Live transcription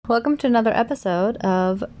Welcome to another episode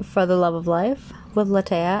of For the Love of Life with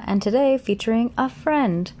Latea, and today featuring a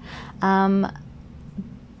friend.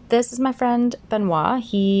 This is my friend Benoit.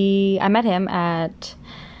 I met him at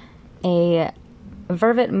a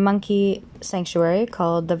vervet monkey sanctuary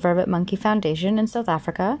called the Vervet Monkey Foundation in South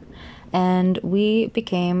Africa, and we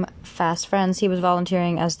became fast friends. He was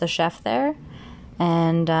volunteering as the chef there,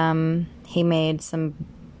 and he made some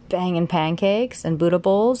banging pancakes and Buddha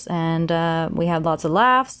bowls, and we had lots of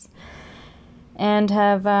laughs, and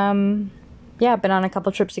have been on a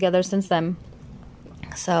couple trips together since then.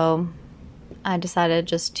 So I decided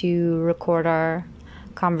just to record our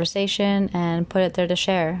conversation and put it there to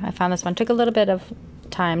share. I found this one took a little bit of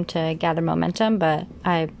time to gather momentum, but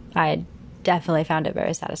I definitely found it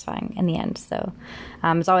very satisfying in the end. So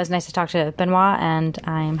it's always nice to talk to Benoit, and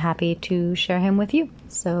I'm happy to share him with you.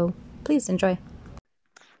 So please enjoy.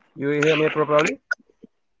 You hear me properly?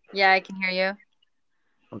 Yeah, I can hear you.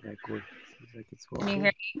 Okay, cool. Seems like it's Can you working.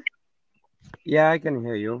 hear me? Yeah, I can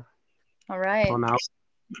hear you. All right. For now,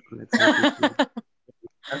 let's hope it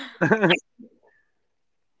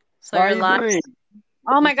So How are you're you live. doing?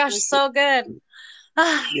 Oh my gosh, so good.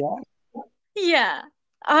 Yeah. Yeah.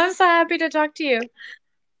 I'm so happy to talk to you.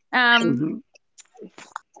 Mhm.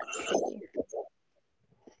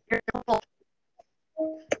 Oh,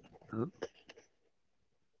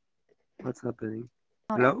 what's happening?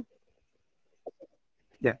 Hello?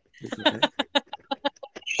 Yeah, it's okay.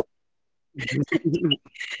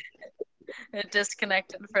 It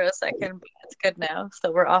disconnected for a second, but it's good now.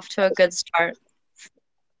 So we're off to a good start.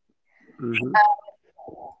 hmm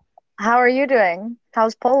How are you doing?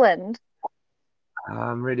 How's Poland?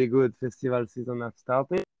 I'm really good. Festival season has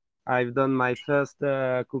started. I've done my first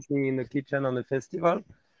cooking in the kitchen on the festival,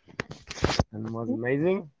 and it was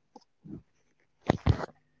amazing.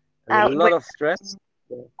 A lot Wait, of stress.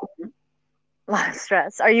 a lot of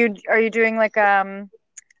stress. Are you doing like a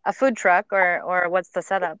food truck or what's the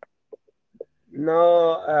setup?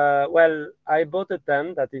 No, well, I bought a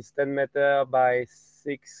tent that is 10 meter by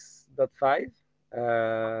 6.5.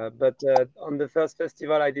 But on the first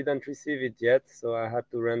festival, I didn't receive it yet, so I had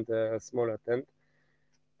to rent a smaller tent.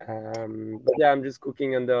 But yeah, I'm just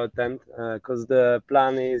cooking under a tent because the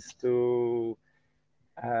plan is to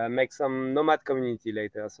make some nomad community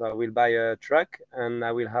later. So I will buy a truck and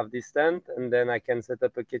I will have this tent, and then I can set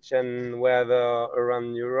up a kitchen wherever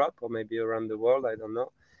around Europe or maybe around the world. I don't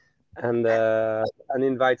know, and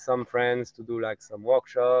invite some friends to do like some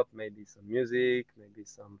workshop, maybe some music, maybe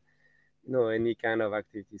some any kind of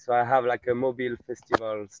activity. So I have like a mobile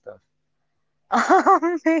festival stuff.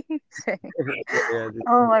 Amazing. Yeah,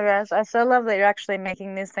 Oh my gosh, I so love that you're actually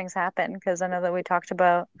making these things happen because I know that we talked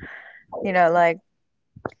about, like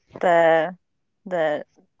the the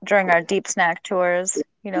during our deep snack tours,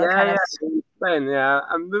 yeah, kind of. yeah. In Spain, yeah,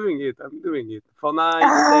 I'm doing it. I'm doing it. For now, I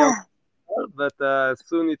stay on, Ah, but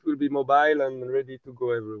soon it will be mobile and ready to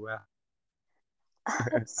go everywhere.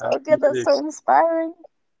 that's so I'm good. That's really, so inspiring.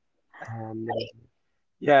 and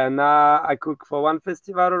yeah, now I cook for one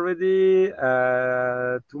festival already.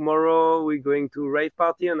 Tomorrow we're going to rave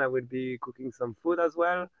party, and I will be cooking some food as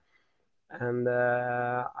well. And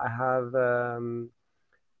I have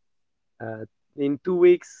uh, in 2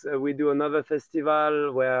 weeks we do another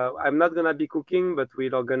festival where I'm not gonna be cooking, but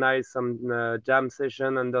we'll organize some jam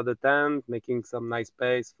session under the tent, making some nice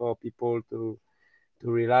space for people to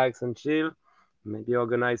relax and chill. Maybe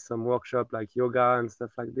organize some workshop like yoga and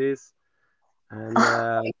stuff like this. And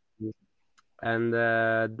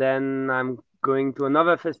then I'm going to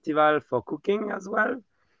another festival for cooking as well.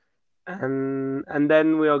 And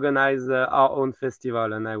then we organize our own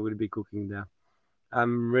festival, and I will be cooking there.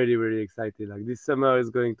 I'm really, really excited. Like this summer is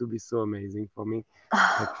going to be so amazing for me.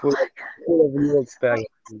 Like Oh my full of new experiences.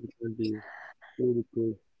 It will be really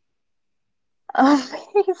cool. God.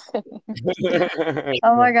 Amazing.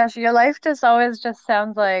 Oh my gosh, your life just always just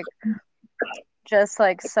sounds like just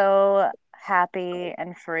like so happy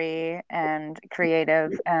and free and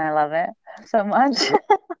creative, and I love it so much.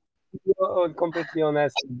 Completely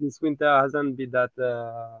honest, this winter hasn't been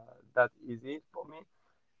that easy for me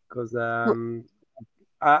because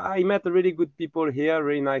I met really good people here,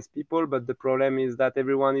 really nice people, but the problem is that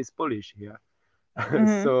everyone is Polish here.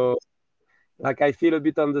 Hmm. So like I feel a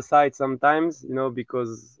bit on the side sometimes,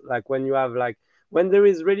 because like when there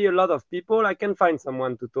is really a lot of people, I can find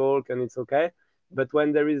someone to talk and it's okay. But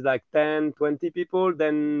when there is like 10, 20 people,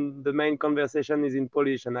 then the main conversation is in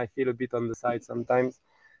Polish and I feel a bit on the side sometimes.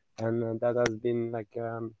 And that has been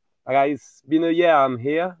it's been a year I'm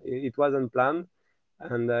here. It wasn't planned.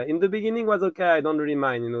 And in the beginning was okay. I don't really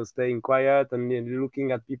mind, staying quiet and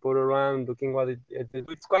looking at people around, looking what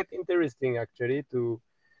it's quite interesting actually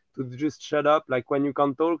to just shut up. Like when you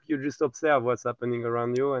can't talk, you just observe what's happening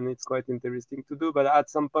around you, and it's quite interesting to do. But at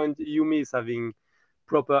some point, you miss having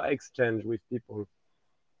proper exchange with people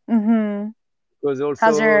Mm-hmm. because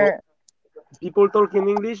How's also your people talk in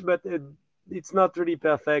English, but it's not really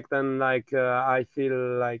perfect, and like I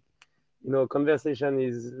feel like conversation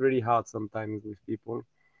is really hard sometimes with people.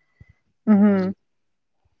 mm-hmm.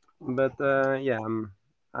 Um, but yeah,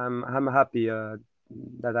 I'm happy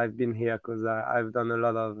that I've been here because I've done a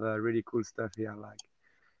lot of really cool stuff here. Like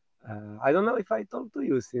I don't know if I talked to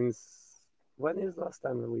you since when is the last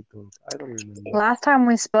time that we talked? I don't remember. Last time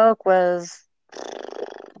we spoke was,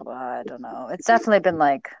 well, I don't know. It's definitely been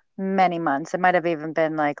like many months. It might have even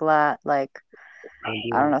been like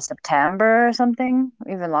I don't Maybe, know, September or something,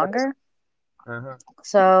 even longer. uh-huh.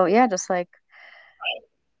 So yeah, just like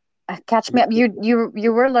catch me up.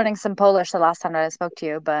 You were learning some Polish the last time that I spoke to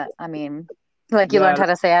you, but I mean, like you learned Yeah. how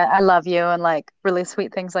to say I love you and like really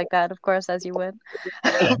sweet things like that, of course, as you would.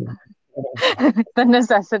 The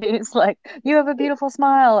necessities, like you have a beautiful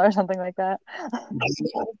smile or something like that.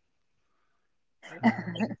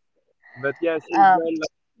 But yeah, since Um, then,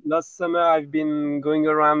 like, last summer I've been going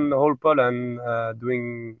around the whole Poland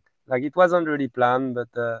doing like it wasn't really planned, but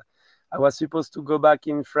I was supposed to go back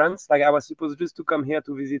in France. Like I was supposed just to come here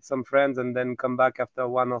to visit some friends and then come back after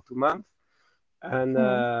 1 or 2 months. And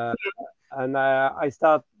hmm. I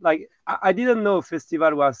start like I didn't know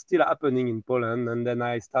festival was still happening in Poland, and then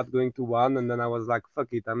I start going to one, and then I was like, fuck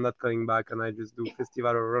it, I'm not coming back, and I just do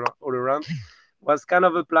festival all around. Was kind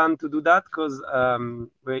of a plan to do that because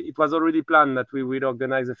it was already planned that we would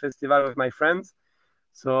organize a festival with my friends.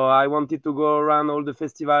 So I wanted to go around all the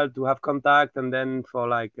festival to have contact, and then for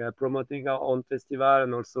like promoting our own festival,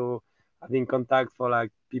 and also having contact for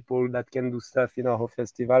like people that can do stuff in our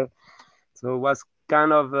festival. So it was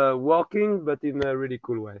kind of working, but in a really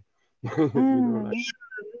cool way. Like Mm.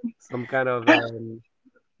 some kind of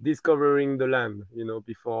discovering the land,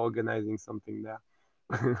 before organizing something there.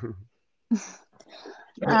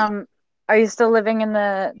 Um, are you still living in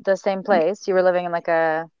the same place? You were living in like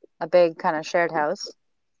a big kind of shared house,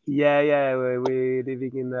 Yeah. We're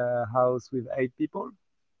living in a house with 8 people.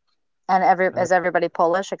 and Uh, is everybody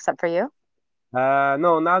Polish except for you?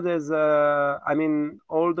 no, now there's, I mean,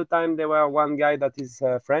 all the time there were one guy that is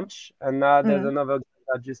French, and now there's Mm. another guy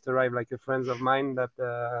that just arrived, like a friend of mine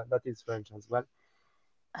that is French as well.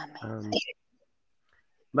 Um, Amazing.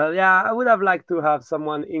 But yeah, I would have liked to have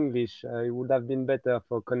someone English. It would have been better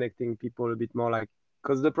for connecting people a bit more. Like,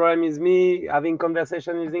 because the problem is me having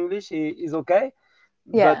conversation in English is okay,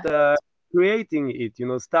 Yeah. but creating it,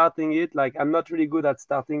 starting it. Like, I'm not really good at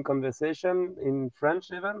starting conversation in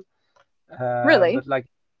French even. Really? But like,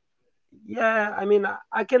 yeah, I mean,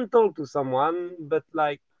 I can talk to someone, but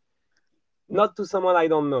like, not to someone I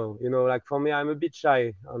don't know. Like for me, I'm a bit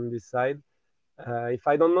shy on this side. If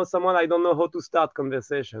I don't know someone, I don't know how to start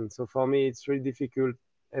conversation. So for me, it's really difficult,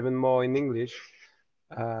 even more in English.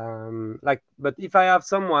 But if I have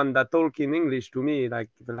someone that talk in English to me, like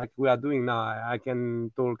we are doing now, I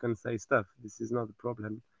can talk and say stuff. This is not a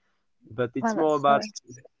problem. But Wow, it's more that's about nice.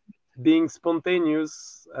 being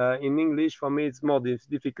spontaneous in English. For me, it's more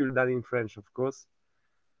difficult than in French, of course.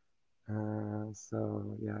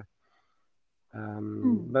 So yeah.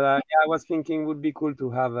 Hmm. But yeah, I was thinking would be cool to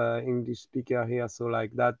have an English speaker here. So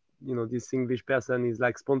like that, this English person is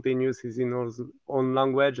like spontaneous, he's in his own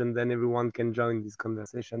language, and then everyone can join this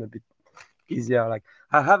conversation a bit easier. Like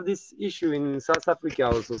I have this issue in South Africa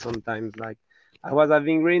also sometimes. Like I was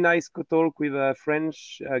having really nice talk with a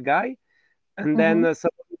French guy, and then Mm-hmm.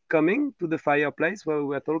 someone is coming to the fireplace where we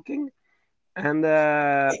were talking,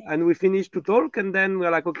 and we finished to talk, and then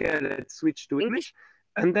we're like, okay, let's switch to English,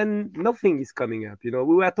 and then nothing is coming up. We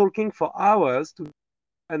were talking for hours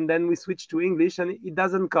and then we switch to English, and it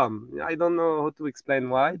doesn't come. I don't know how to explain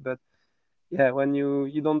why, but yeah, when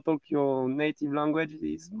you don't talk your native language,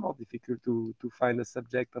 it's more difficult to find a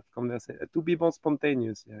subject of conversation. To be more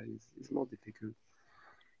spontaneous, yeah, it's more difficult.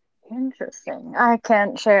 Interesting. I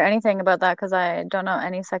can't share anything about that because I don't know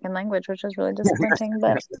any second language, which is really disappointing,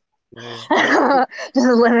 but Yeah, but just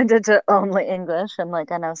limited to only English and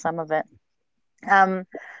like I know some of it. Um,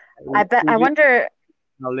 I English wonder,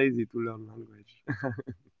 are lazy to learn language.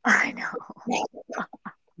 I know.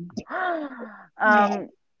 Um,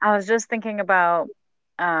 I was just thinking about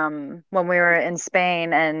when we were in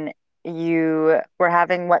Spain and you were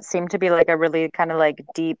having what seemed to be like a really kind of like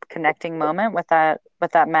deep connecting moment with that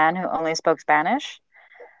man who only spoke Spanish.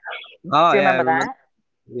 Oh Do you yeah, I remember remember. that?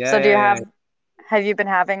 Yeah, So do you yeah, have you been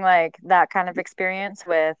having like that kind of experience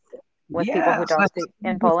with people yeah. who don't I speak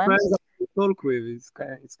in with Poland? friends I talk with. It's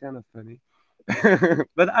kind of funny.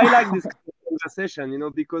 But I like this kind of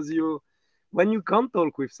conversation, because when you can't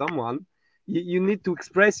talk with someone, you need to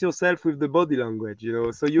express yourself with the body language,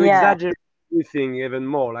 so you Yeah. exaggerate everything even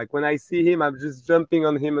more. Like when I see him, I'm just jumping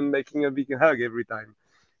on him and making a big hug every time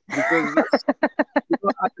because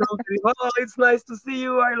I can't be, oh, it's nice to see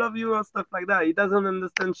you, I love you, or stuff like that. He doesn't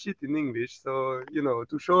understand shit in English. So,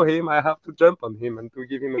 to show him, I have to jump on him and to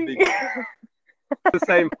give him a big the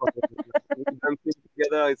same for him. Like, we dancing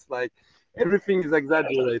together, it's like everything is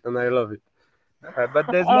exaggerated and I love it. But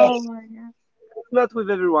Oh my god. not with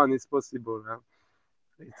everyone, it's possible. Huh?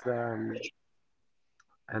 It's,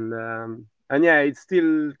 and yeah, it's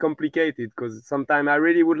still complicated because sometimes I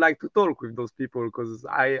really would like to talk with those people because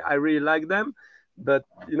I really like them, but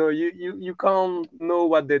you can't know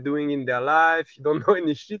what they're doing in their life. You don't know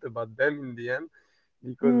any shit about them in the end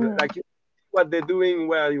because Mm. like what they're doing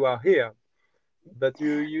where you are here, but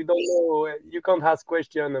you don't know. You can't ask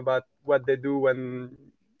question about what they do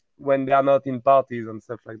when they are not in parties and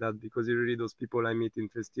stuff like that because usually those people I meet in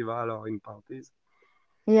festival or in parties.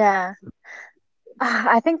 Yeah.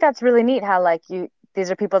 I think that's really neat how like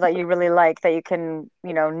these are people that you really like that you can,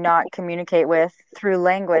 not communicate with through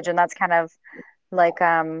language. And that's kind of like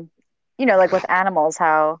like with animals,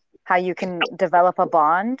 how you can develop a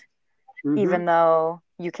bond Mm-hmm. even though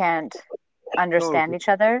you can't understand Totally. each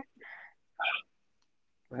other.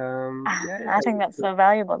 Yeah, I think yeah. that's so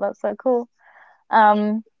valuable. That's so cool.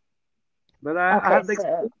 Um, But I okay, have the so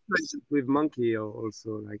experience like this with monkey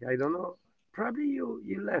also. Like I don't know. Probably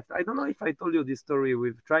you left. I don't know if I told you this story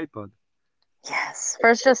with tripod. yes.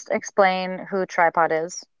 First just explain who Tripod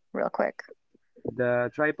is real quick.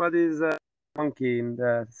 The tripod is a monkey in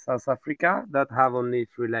the South Africa that have only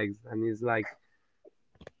three legs and is like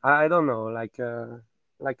I don't know like a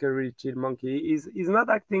really chill monkey. He's not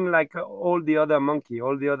acting like all the other monkey.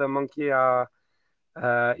 All the other monkey are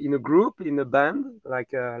in a group in a band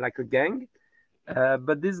like a gang.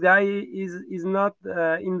 But this guy is not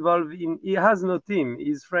involved in. He has no team.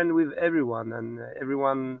 He's friend with everyone, and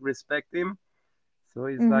everyone respect him. So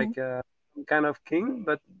he's Hmm. like some kind of king,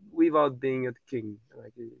 but without being a king.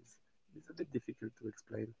 Like it's a bit difficult to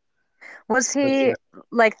explain. Was But he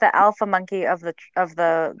like the alpha monkey of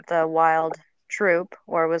the wild troop,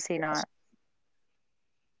 or was he not?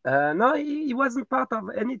 no, he wasn't part of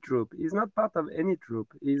any troop. He's not part of any troop.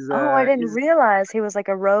 Oh, I didn't He's realize he was like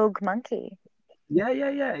a rogue monkey.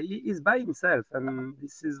 yeah. He's by himself, and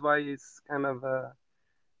this is why it's kind of.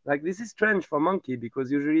 Like this is strange for monkey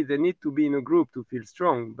because usually they need to be in a group to feel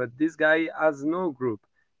strong, but this guy has no group.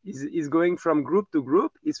 He's going from group to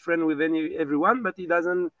group. He's friend with everyone, but he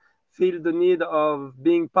doesn't feel the need of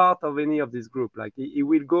being part of any of this group. Like he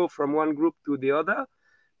will go from one group to the other,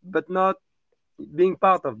 but not being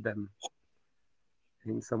part of them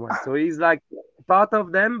in some way. So he's like part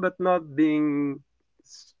of them, but not being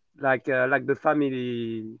like the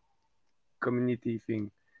family community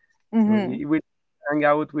thing. So Hmm. he will hang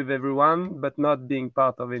out with everyone, but not being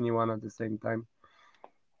part of anyone at the same time.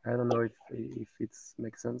 I don't know if it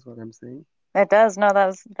makes sense what I'm saying. It does. No,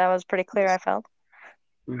 that was pretty clear, I felt.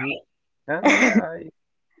 Hmm. And yeah,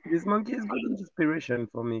 this monkey is good inspiration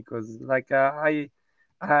for me because like I,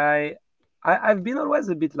 I've been always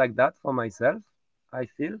a bit like that for myself. I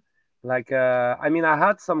feel like I mean I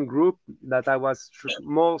had some group that I was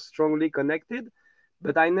more strongly connected,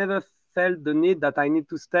 but I never felt the need that I need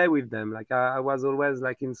to stay with them. Like I was always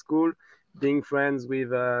like in school, being friends with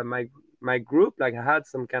my group. Like I had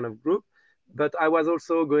some kind of group, but I was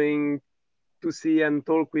also going to see and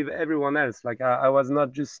talk with everyone else. Like I was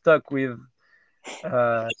not just stuck with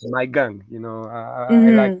my gang.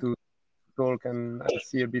 I like Hmm. to talk and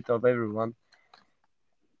see a bit of everyone.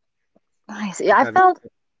 Nice. Yeah,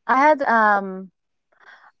 I had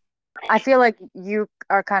I feel like you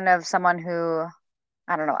are kind of someone who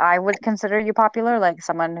I don't know, I would consider you popular, like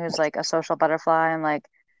someone who's like a social butterfly and like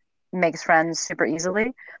makes friends super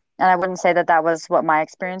easily. And I wouldn't say that that was what my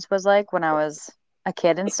experience was like when I was a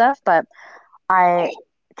kid and stuff, but I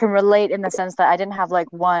can relate in the sense that I didn't have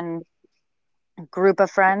like one group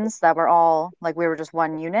of friends that were all like we were just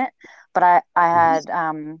one unit, but I Hmm. had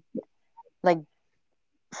like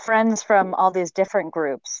friends from all these different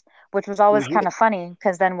groups, which was always Hmm. kind of funny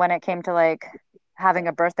because then when it came to like having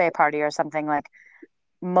a birthday party or something, like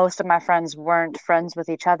most of my friends weren't friends with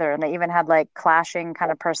each other and they even had like clashing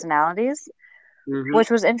kind of personalities, Hmm. which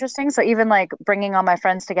was interesting. So even like bringing all my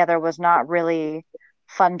friends together was not really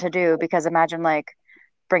fun to do because imagine like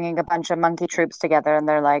bringing a bunch of monkey troops together and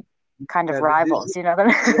they're like kind of Yeah, rivals, they're not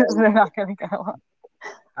going to get along.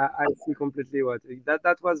 I see completely what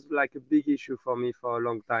that was like a big issue for me for a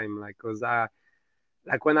long time. Like, cause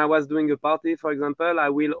like when I was doing a party, for example, I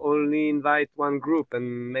will only invite one group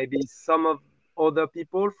and maybe some of other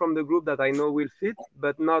people from the group that I know will fit,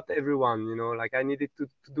 but not everyone, you know, like I needed to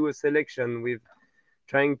do a selection with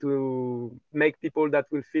trying to make people that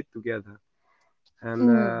will fit together. And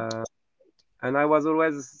Mm. and I was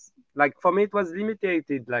always like, for me, it was limited,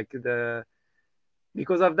 like the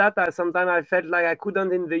because of that, sometimes I felt like I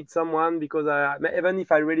couldn't invite someone because even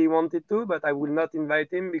if I really wanted to, but I will not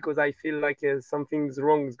invite him because I feel like something's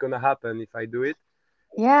wrong is gonna happen if I do it.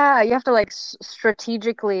 Yeah, you have to like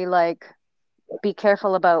strategically like be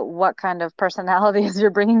careful about what kind of personalities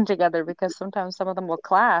you're bringing together because sometimes some of them will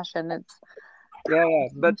clash and Yeah, yeah.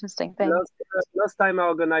 it's an But interesting thing. last time I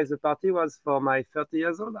organized a party was for my 30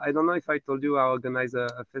 years old. I don't know if I told you I organized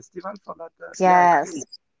a festival for that. Yeah, I think. Yes.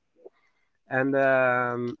 And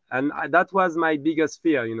that was my biggest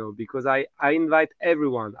fear, you know, because I invite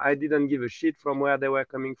everyone. I didn't give a shit from where they were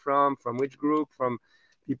coming from which group, from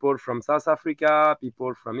people from South Africa,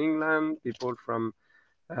 people from England, people from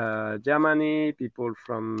Germany, people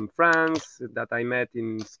from France that I met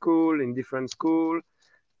in school, in different school.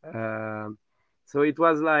 Um, so it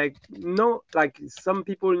was like no, like some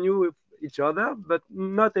people knew each other, but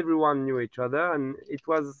not everyone knew each other, and it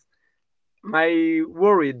was my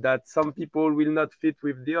worried that some people will not fit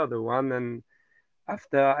with the other one. And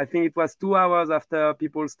after I think it was 2 hours after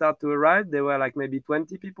people start to arrive, there were like maybe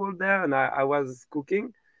 20 people there, and I was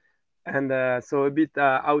cooking, and so a bit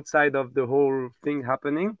outside of the whole thing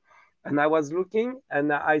happening. And I was looking,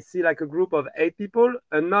 and I see like a group of 8 people,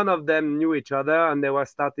 and none of them knew each other, and they were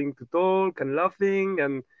starting to talk and laughing,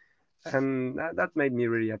 and that made me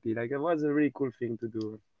really happy. Like it was a really cool thing to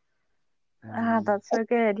do. Ah, Um, that's so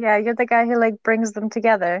good. Yeah, you're the guy who like brings them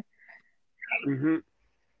together mhm.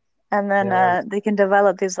 and then Yeah, well, they can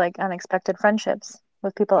develop these like unexpected friendships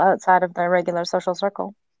with people outside of their regular social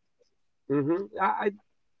circle.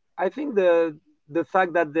 I think the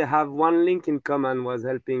fact that they have one link in common was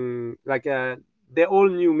helping. Like they all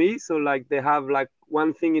knew me, so like they have like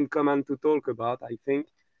one thing in common to talk about. I think,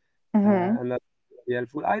 Hmm. and that's really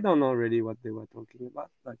helpful. I don't know really what they were talking about,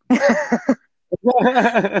 but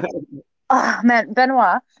Oh man,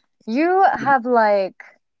 Benoit, you have like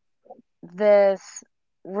this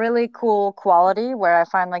really cool quality where I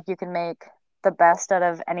find like you can make the best out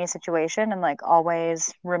of any situation and like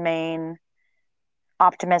always remain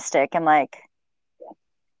optimistic and like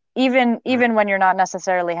even when you're not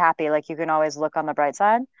necessarily happy, like you can always look on the bright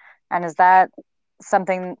side. And is that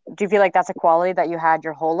something, do you feel like that's a quality that you had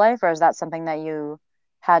your whole life, or is that something that you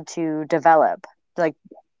had to develop? Like,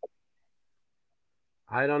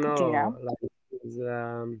 I don't do you know? know. Like, it's,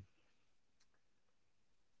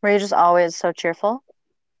 Were you just always so cheerful?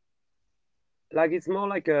 like it's more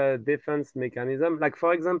like a defense mechanism. Like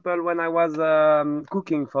for example, when I was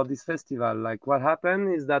cooking for this festival, like what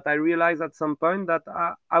happened is that I realized at some point that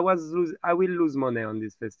I will lose money on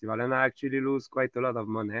this festival, and I actually lose quite a lot of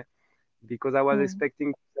money because I was Mm.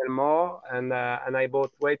 expecting to sell more, and I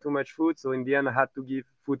bought way too much food. So in the end, I had to give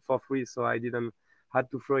food for free, so I didn't had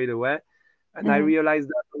to throw it away. And I Hmm. realized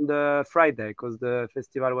that on the Friday, because the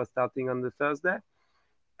festival was starting on the Thursday,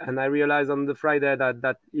 and I realized on the Friday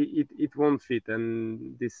that it won't fit,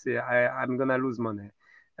 and this I'm gonna lose money.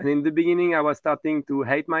 And in the beginning, I was starting to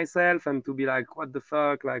hate myself and to be like, "What the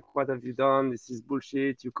fuck? Like, what have you done? This is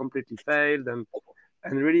bullshit. You completely failed," and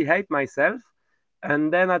really hate myself.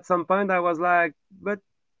 And then at some point, I was like, "But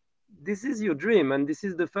this is your dream, and this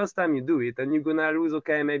is the first time you do it, and you're gonna lose,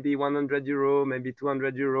 okay, maybe 100 euro, maybe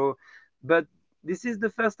 200 euro, but this is the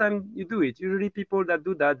first time you do it. Usually, people that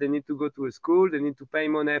do that, they need to go to a school, they need to pay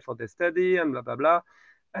money for their study, and blah blah blah.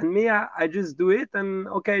 And me, I just do it, and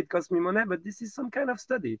okay, it costs me money, but this is some kind of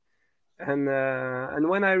study. And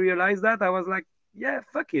when I realized that, I was like, yeah,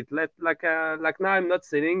 fuck it. Like now, I'm not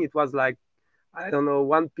selling. It was like I don't know,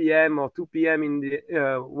 1 p.m. or 2 p.m. in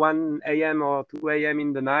the 1 a.m. or 2 a.m.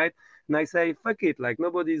 in the night. And I say, fuck it, like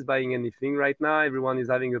nobody's buying anything right now. Everyone is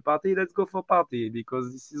having a party. Let's go for party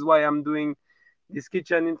because this is why I'm doing this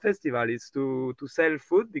kitchen in festival. It's to sell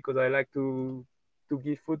food because I like to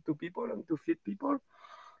give food to people and to feed people.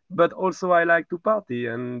 But also I like to party,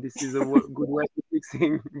 and this is a good way to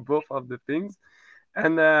mixing both of the things.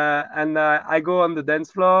 And I go on the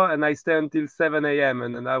dance floor and I stay until 7 a.m.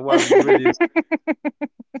 And I was really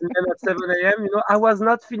and then at 7 a.m., I was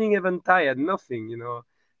not feeling even tired, nothing.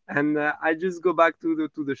 And I just go back to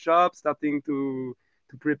the shop, starting to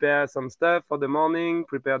prepare some stuff for the morning,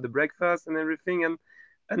 prepare the breakfast and everything.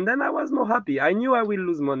 And then I was more happy. I knew I will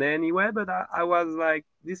lose money anyway, but I was like,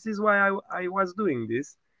 this is why I was doing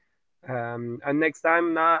this. And next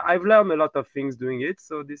time, now I've learned a lot of things doing it.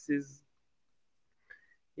 So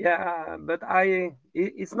Yeah, but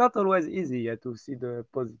it's not always easy to see the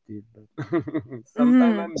positive. But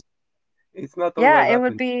sometimes Hmm. it's not Yeah, always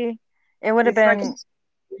happen. it would have It's like been,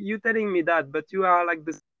 you telling me that, but you are like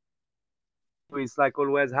the it's like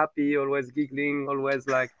always happy, always giggling, always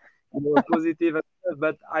like positive and stuff.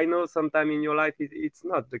 But I know sometime in your life it's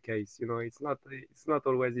not the case. It's not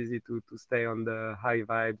always easy to stay on the high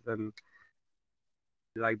vibes and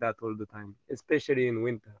like that all the time, especially in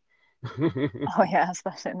winter. oh yeah,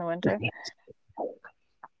 especially in the winter.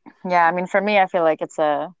 Yeah, I mean, for me, I feel like it's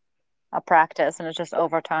a practice, and it's just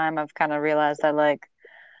over time I've kind of realized that like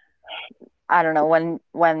I don't know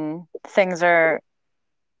when things are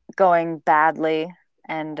going badly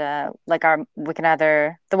and like our we can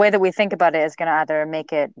either the way that we think about it is going to either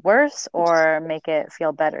make it worse or make it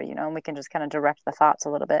feel better, and we can just kind of direct the thoughts a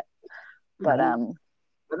little bit. But Hmm.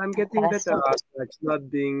 But I'm but getting I better still at like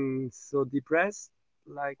not being so depressed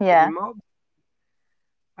like yeah. anymore.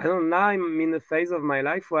 I don't know. Now I'm in a phase of my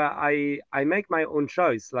life where I make my own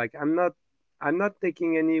choice. Like I'm not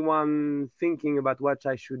taking anyone thinking about what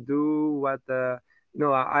I should do. What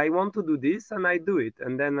no, I want to do this and I do it.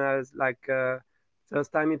 And then like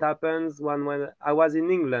first time it happens when I was in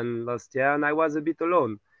England last year and I was a bit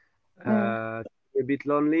alone, Mm, uh, a bit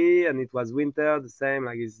lonely, and it was winter. The same.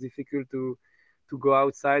 Like it's difficult to go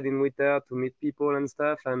outside in winter to meet people and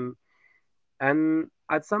stuff. And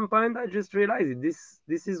at some point I just realized it.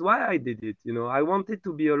 This is why I did it. I wanted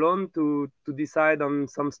to be alone to decide on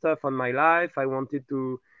some stuff on my life. I wanted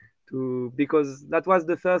to because that was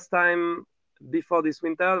the first time before this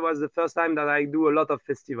winter was the first time that I do a lot of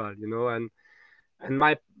festival, and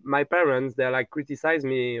my parents, they're like criticize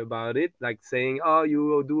me about it, like saying, oh,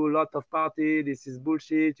 you do a lot of party, this is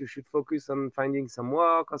bullshit, you should focus on finding some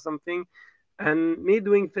work or something. And me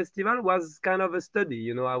doing festival was kind of a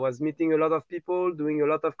study. I was meeting a lot of people, doing a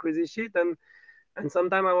lot of crazy shit, and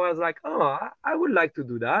sometimes I was like, oh, I would like to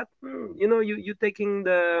do that. You taking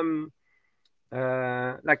the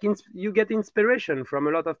like you get inspiration from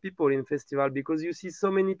a lot of people in festival because you see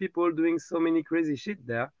so many people doing so many crazy shit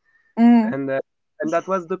there. mm, And uh, and that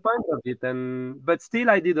was the point of it. And but still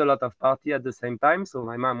I did a lot of party at the same time, so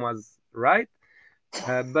my mom was right.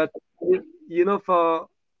 But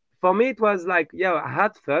for me it was like, yeah, I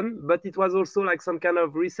had fun, but it was also like some kind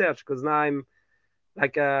of research because now I'm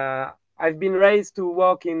like I've been raised to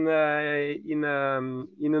work in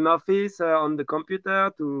an office on the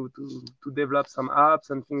computer to develop some apps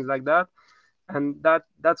and things like that, and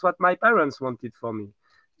that's what my parents wanted for me.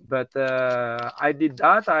 But I did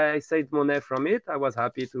that. I saved money from it. I was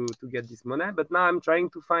happy to get this money. But now I'm trying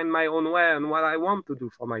to find my own way and what I want to do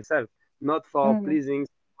for myself, not for mm, pleasing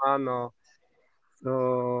someone.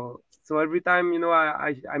 Or so every time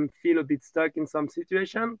I feel a bit stuck in some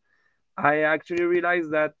situation, I actually realize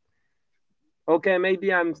that okay,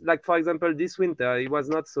 maybe I'm like, for example, this winter it was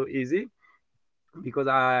not so easy because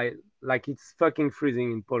I like it's fucking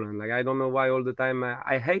freezing in Poland. Like I don't know why all the time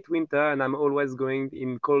I hate winter and I'm always going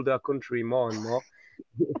in colder country more and more.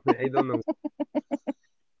 I don't know,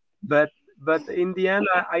 but in the end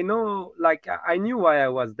I know, like I knew why I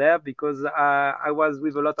was there because I was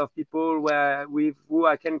with a lot of people where with who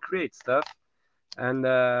I can create stuff, and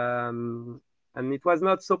it was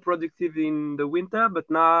not so productive in the winter. But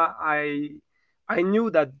now I knew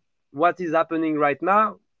that what is happening right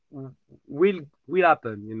now will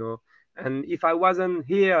happen, and if I wasn't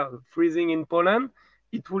here freezing in Poland,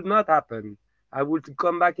 it would not happen. I would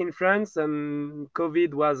come back in France and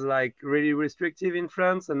COVID was like really restrictive in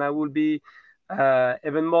France, and I would be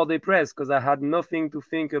even more depressed because I had nothing to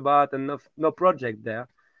think about and no project there.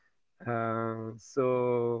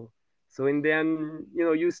 So in the end,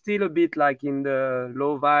 you're still a bit like in the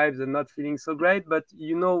low vibes and not feeling so great, but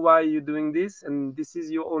you know why you're doing this, and this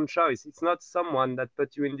is your own choice. It's not someone that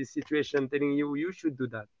put you in this situation telling you should do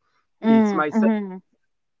that. It's mm, myself mhm.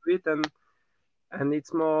 to it, and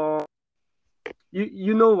it's more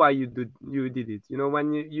you know why you did it.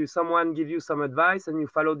 When you someone give you some advice and you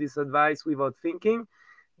follow this advice without thinking,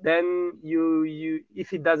 then you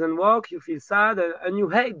if it doesn't work, you feel sad and you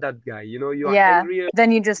hate that guy. You're Yeah, angry at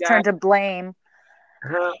then you just the guy. turn to blame.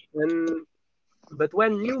 And but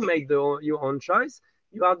when you make your own choice,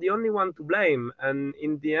 you are the only one to blame. And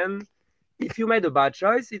in the end, if you made a bad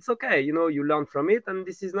choice, it's okay. You learn from it, and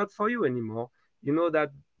this is not for you anymore. You know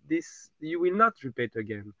that this you will not repeat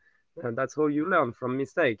again. And that's how you learn from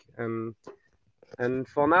mistake. And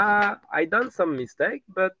for now, I done some mistake,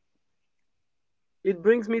 but it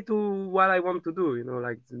brings me to what I want to do.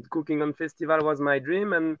 Like cooking on festival was my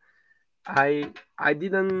dream, and I I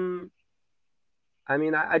didn't I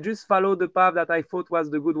mean, I just followed the path that I thought was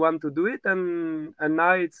the good one to do it, and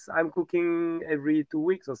now I'm cooking every 2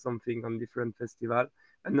 weeks or something on different festival,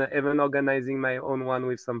 and even organizing my own one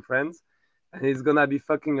with some friends, and it's gonna be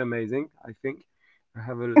fucking amazing. I think I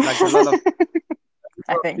have like a I lot of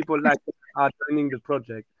think. people like are joining the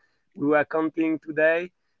project. We were counting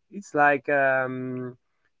today. It's like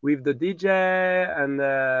with the DJ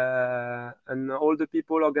and all the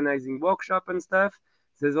people organizing workshop and stuff.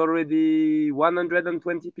 There's already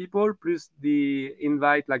 120 people plus the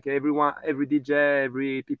invite, like everyone, every DJ,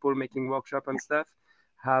 every people making workshop and stuff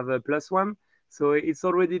have a plus one. So it's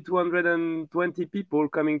already 220 people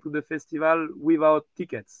coming to the festival without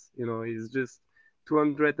tickets. It's just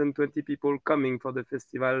 220 people coming for the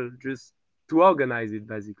festival just to organize it,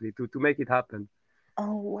 basically, to make it happen.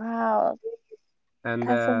 Oh, wow. That's And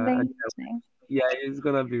amazing. yeah, it's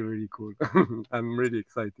gonna be really cool. I'm really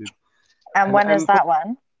excited. And And when is and that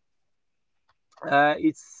one?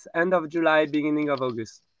 it's end of July, beginning of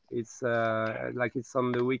August. It's like it's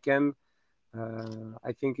on the weekend.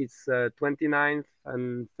 I think it's 29th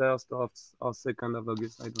and 1st or 2nd of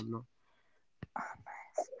August. I don't know.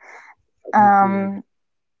 Yeah. Um,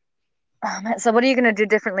 so what are you going to do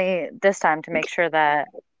differently this time to make sure that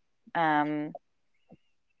um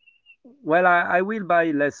Well, I will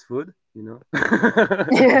buy less food.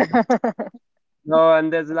 yeah. No,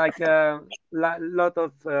 and there's like a lot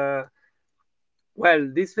of well,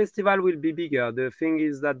 this festival will be bigger. The thing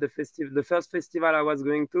is that the first festival I was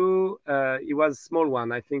going to, it was a small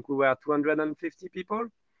one. I think we were 250 people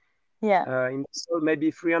Yeah. in total,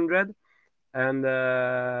 maybe 300, and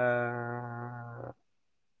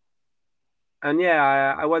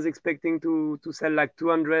yeah, I was expecting to sell like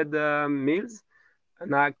 200 meals,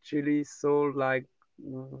 and I actually sold like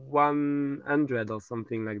 100 or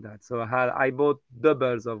something like that. So I bought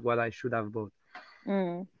doubles of what I should have bought.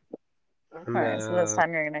 Mm. All And right. So this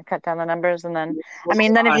time you're going to cut down the numbers, and then, I also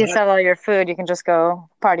mean, then if I you had, sell all your food, you can just go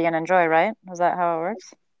party and enjoy, right? Is that how it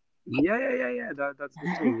works? yeah. That's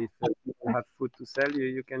the thing. If you don't have food to sell,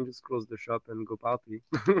 you can just close the shop and go party.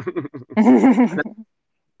 And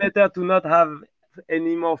it's better to not have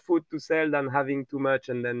any more food to sell than having too much,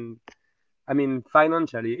 and then I mean,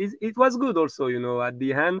 financially, it was good also, at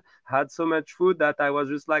the end, had so much food that I was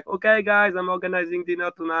just like, okay, guys, I'm organizing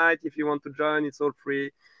dinner tonight. If you want to join, it's all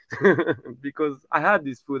free. Because I had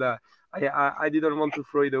this food. I didn't want to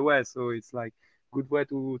throw it away. So it's like good way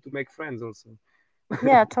to make friends also.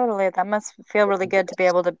 Yeah, totally. That must feel really good to be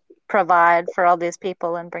able to provide for all these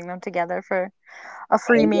people and bring them together for a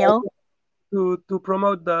free And meal. to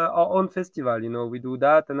promote our own festival. We do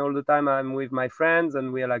that, and all the time I'm with my friends,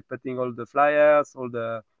 and we are like putting all the flyers, all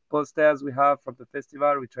the posters we have from the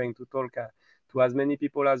festival. We're trying to talk to as many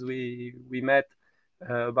people as we met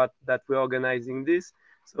about that we're organizing this.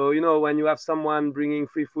 So when you have someone bringing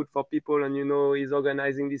free food for people, and he's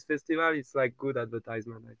organizing this festival, it's like good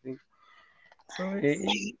advertisement, I think. So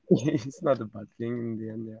it's not a bad thing in the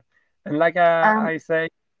end, yeah. And like Um, I say,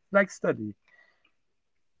 like study,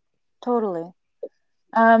 totally.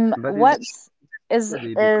 but it's What's is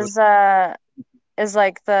study because is uh is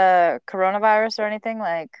like the coronavirus or anything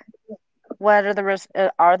like what are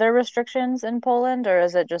are there restrictions in Poland or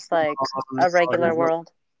is it just like a regular there's not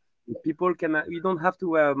world? people can we don't have to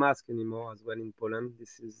wear a mask anymore as well in Poland.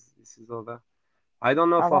 This is over. I don't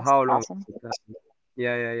know Oh, for that's how long. awesome.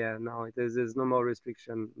 Yeah. No, there's no more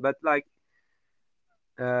restriction. But like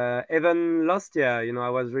even last year, I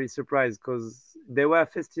was really surprised because there were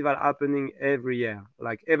festival happening every year.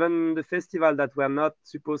 Like even the festival that were not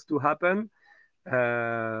supposed to happen.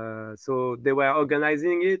 So they were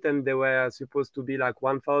organizing it, and they were supposed to be like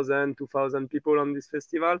 1,000, 2,000 people on this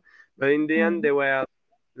festival. But in the end, Mm. they were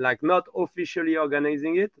like not officially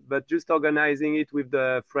organizing it, but just organizing it with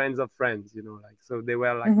the friends of friends, like so they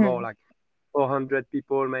were like more Hmm. like 400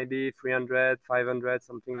 people, maybe 300, 500,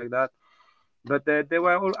 something like that. But they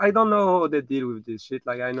were all, I don't know how they deal with this shit.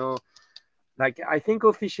 Like I know, like I think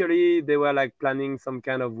officially they were like planning some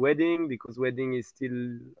kind of wedding because wedding is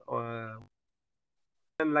still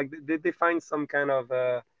and like they find some kind of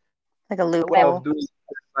Like a way of loophole. doing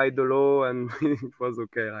it by the law, and it was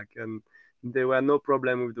okay. Like, and there were no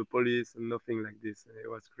problem with the police and nothing like this. It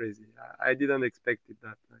was crazy. I didn't expect it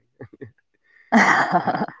that. Like,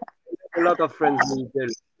 a lot of friends in jail.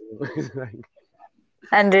 Like,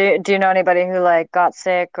 And do you know anybody who like got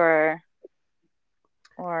sick or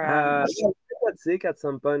yeah, I got sick at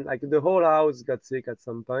some point. Like the whole house got sick at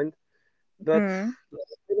some point. But hmm.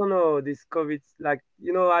 I don't know, this COVID, like,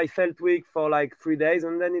 I felt weak for like 3 days,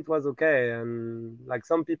 and then it was okay. And like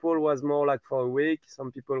some people was more like for a week,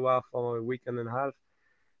 some people were for a week and a half.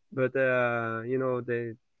 But,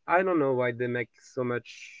 I don't know why they make so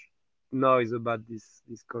much noise about this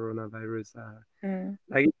coronavirus. Mm.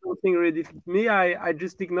 Like it's something really difficult. Me, I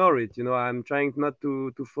just ignore it. I'm trying not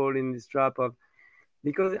to fall in this trap of,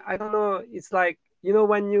 because I don't know. It's like,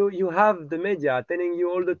 when you have the media telling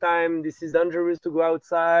you all the time this is dangerous to go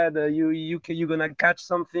outside. You're gonna catch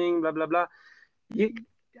something. Blah blah blah. You,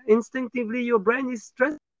 instinctively, your brain is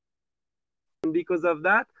stressed, and because of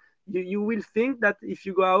that, you will think that if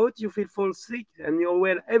you go out, you feel fall sick, and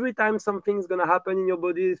well, every time something's gonna happen in your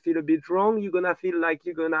body, feel a bit wrong, you're gonna feel like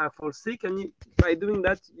you're gonna fall sick, and by doing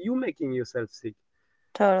that, you making yourself sick.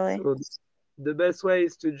 Totally. So the best way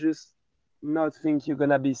is to just not think you're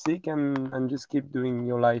gonna be sick, and just keep doing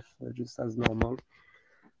your life just as normal.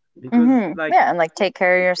 Because like Yeah, and like take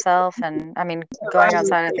care of yourself. And I mean, going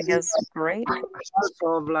outside, I think is great. half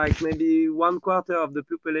of like maybe one quarter of the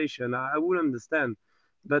population, I would understand.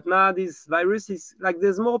 But now this virus is like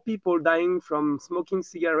there's more people dying from smoking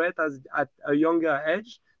cigarette at a younger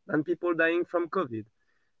age than people dying from COVID,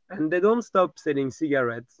 and they don't stop selling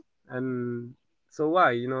cigarettes. And so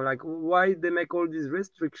why, like why they make all these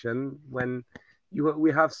restriction when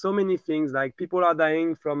we have so many things, like people are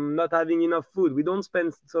dying from not having enough food. We don't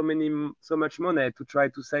spend so much money to try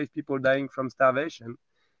to save people dying from starvation.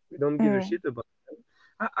 We don't give a Mm. shit about it.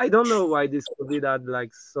 I don't know why this COVID had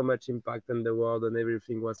like so much impact on the world and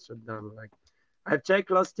everything was shut down. Like I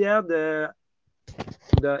checked last year, the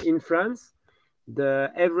in France,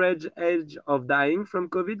 the average age of dying from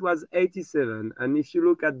COVID was 87. And if you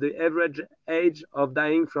look at the average age of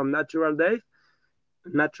dying from natural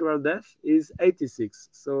death is 86.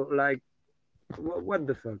 So like, what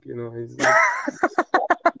the fuck, It's like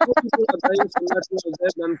more people are dying from natural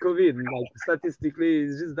death than COVID. Like statistically, it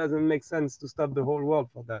just doesn't make sense to stop the whole world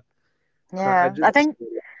for that. I Yeah, I just think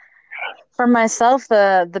for myself,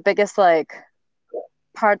 the biggest like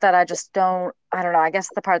part that I don't know, I guess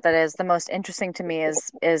the part that is the most interesting to me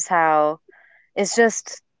is how it's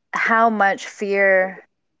just how much fear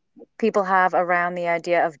people have around the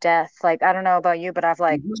idea of death. Like, I don't know about you, but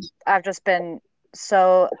I've just been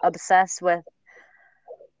so obsessed with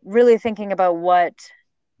really thinking about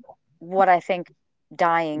what I think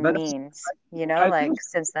dying but means, I like think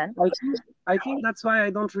since then. I think that's why I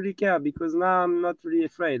don't really care, because now I'm not really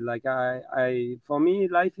afraid. Like for me,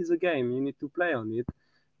 life is a game. You need to play on it,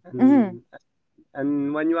 Hmm.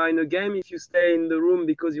 and when you are in a game, if you stay in the room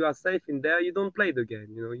because you are safe in there, you don't play the game.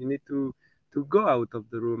 You need to go out of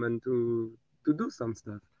the room and to do some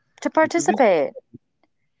stuff To and to do. participate,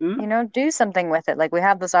 Hmm? do something with it. Like we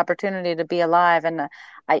have this opportunity to be alive, and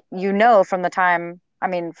from the time, I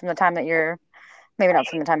mean, from the time that you're maybe not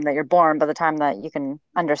from the time that you're born, but the time that you can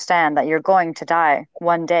understand that you're going to die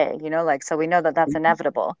one day, like so we know that that's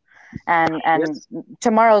inevitable. And Yes.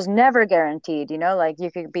 tomorrow's never guaranteed, like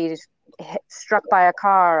you could be struck by a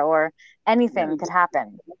car or anything could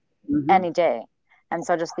happen Hmm. any day. And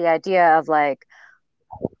so just the idea of like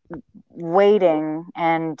waiting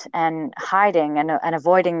and hiding and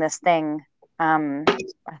avoiding this thing,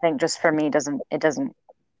 I think just for me it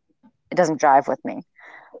doesn't drive with me.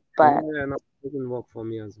 But Yeah, no, it doesn't work for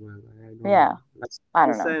me as well. I don't know. yeah, Like I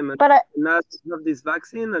the don't know. same. And But now you have this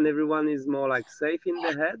vaccine, and everyone is more like safe in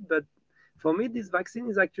the head. But for me, this vaccine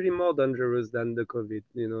is actually more dangerous than the COVID.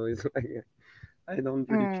 It's like I don't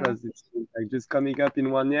really mm, trust it. Like just coming up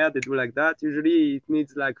in 1 year, they do like that. Usually, it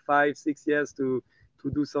needs like 5, 6 years to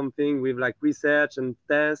do something with like research and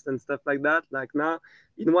tests and stuff like that. Like now,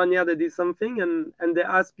 in 1 year, they did something, and they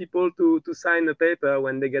ask people to sign a paper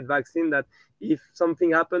when they get vaccine that if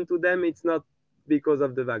something happened to them, it's not because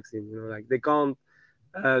of the vaccine. Like they can't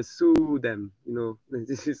sue them.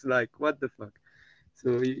 This is like what the fuck.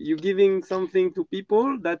 So you're giving something to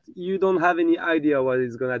people that you don't have any idea what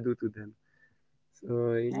it's gonna do to them.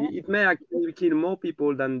 So yeah. it may actually kill more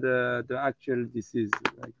people than the actual disease.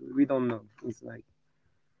 Like we don't know. It's like,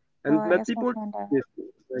 Well, and I but guess we'll people, find out.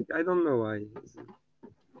 like I don't know why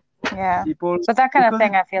Yeah. people, But that kind of because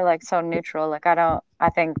thing I feel like so neutral. Like I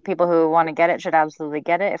think people who want to get it should absolutely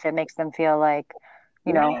get it if it makes them feel like,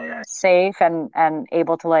 yeah, yeah, yeah. safe and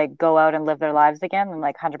able to like go out and live their lives again and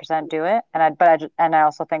like 100% do it. And I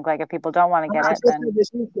also think like if people don't want to get I it, personally then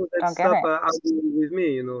think so that don't get stop it. arguing with me.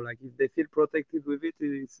 Like if they feel protected with it,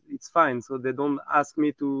 it's fine. So they don't ask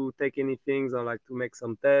me to take any things or like to make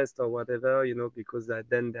some test or whatever. Because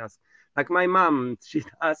then they ask. Like my mom, she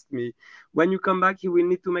asked me, when you come back, you will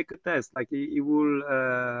need to make a test. Like he will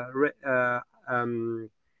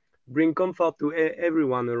bring comfort to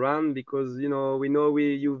everyone around, because we know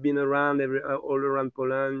you've been around all around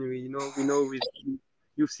Poland. We know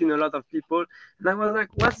you've seen a lot of people. And I was like,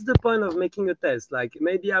 what's the point of making a test? Like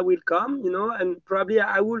maybe I will come, and probably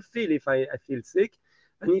I will feel if I feel sick,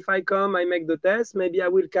 And if I come, I make the test, maybe I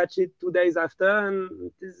will catch it 2 days after,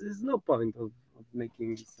 and there's no point of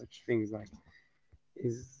making such things like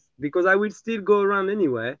is because I will still go around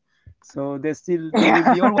anyway. So there will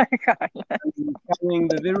Yeah. be Oh always my God. carrying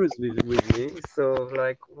the virus with me. So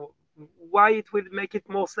like, why it will make it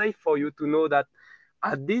more safe for you to know that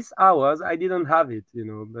at these hours I didn't have it,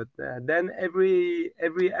 but then every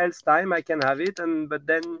else time I can have it, and but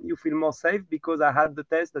then you feel more safe because I had the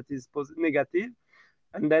test that is negative,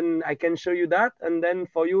 and then I can show you that, and then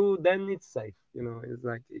for you then it's safe. It's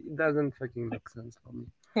like it doesn't fucking make sense for me.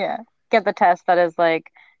 Yeah. Get the test that is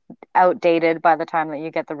like outdated by the time that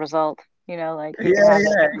you get the result. Like you can Yeah, have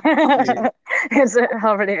yeah, exactly. it. It's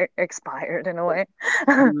already expired in a way.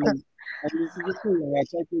 Mm. And this is the thing. I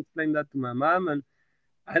try to explain that to my mom, and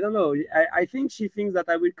I don't know. I think she thinks that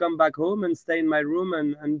I will come back home and stay in my room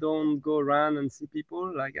and don't go around and see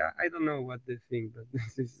people. Like I don't know what they think, but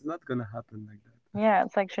this is not gonna happen like that. Yeah,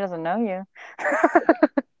 it's like she doesn't know you.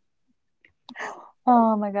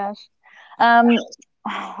 Oh my gosh. Um,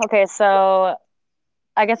 okay, so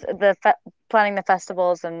I guess planning the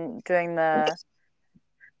festivals and doing the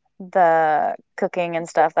cooking and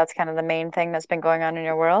stuff, that's kind of the main thing that's been going on in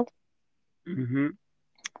your world. Hmm.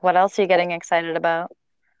 What else are you getting excited about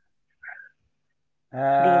these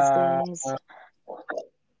Uh, days?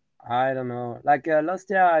 I don't know. Like last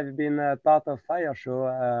year, I've been part of Fire Show.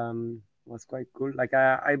 Was quite cool. Like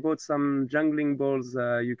I bought some jungling balls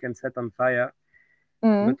you can set on fire,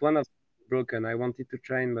 Mm. but one of them is broken. I wanted to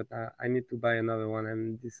train, but I need to buy another one,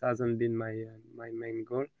 and this hasn't been my main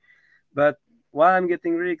goal. But what I'm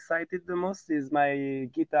getting really excited the most is my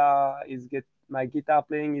guitar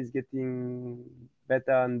playing is getting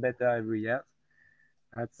better and better every year.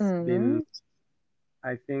 That's been Mm.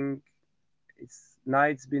 I think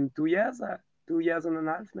it's been 2 years, 2 years and a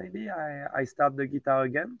half maybe. I start the guitar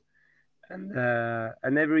again,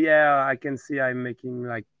 and every year I can see I'm making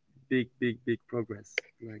like big progress.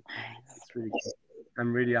 Like it's really good.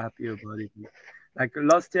 I'm really happy about it. Like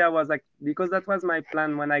last year was like because that was my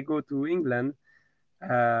plan when I go to England.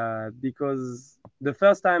 Because the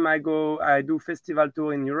first time I do festival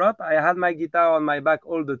tour in Europe, I had my guitar on my back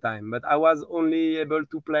all the time, but I was only able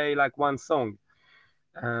to play like one song,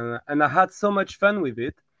 and I had so much fun with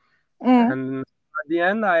it. Mm. And at the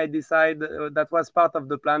end, I decided that was part of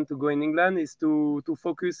the plan to go in England is to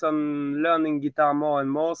focus on learning guitar more and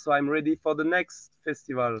more. So I'm ready for the next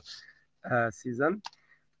festival season.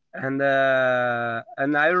 And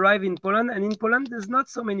I arrive in Poland, and in Poland there's not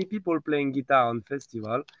so many people playing guitar on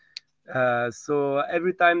festival. So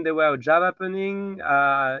every time there were a jam happening,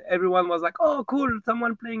 everyone was like, "Oh, cool!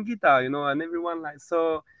 Someone playing guitar," and everyone like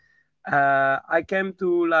so. I came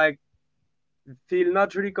to like feel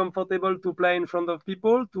not really comfortable to play in front of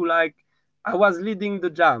people. To like, I was leading the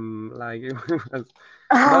jam, like it was not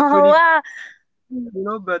Oh really, wow.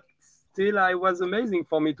 but still, I was amazing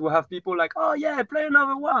for me to have people like, "Oh yeah, play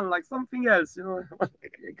another one, like something else,"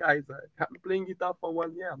 Hey, guys, I'm playing guitar for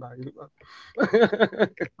 1 year now. Really,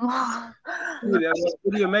 that was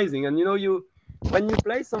really amazing. And you when you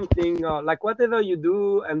play something like whatever you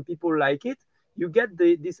do and people like it, you get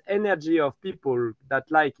this energy of people that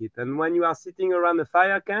like it. And when you are sitting around a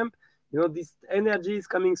fire camp, this energy is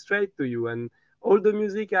coming straight to you. And all the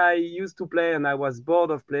music I used to play, and I was bored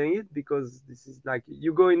of playing it because this is like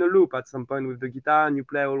you go in a loop at some point with the guitar and you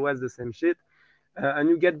play always the same shit, and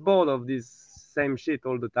you get bored of this same shit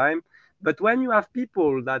all the time. But when you have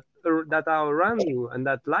people that are around you and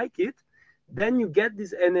that like it, then you get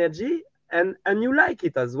this energy, and you like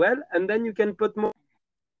it as well, and then you can put more,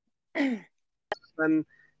 and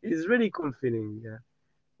it's really cool feeling. Yeah.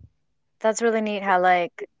 That's really neat how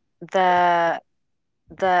like the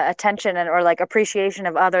the attention and or like appreciation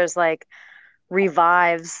of others like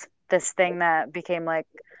revives this thing that became like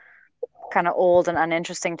kind of old and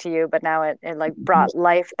uninteresting to you, but now it like brought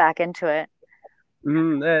life back into it.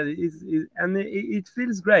 Yeah, and it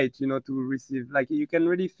feels great, to receive. Like you can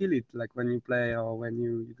really feel it, like when you play or when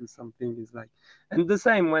you do something. Is like, and the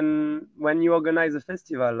same when you organize a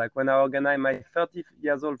festival. Like when I organize my 30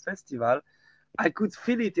 years old festival, I could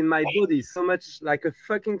feel it in my body so much, like a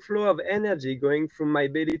fucking flow of energy going from my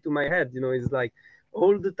belly to my head. It's like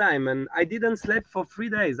all the time. And I didn't sleep for 3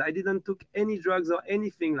 days. I didn't took any drugs or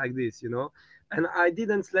anything like this. And I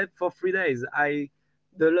didn't sleep for 3 days.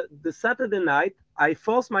 The Saturday night, I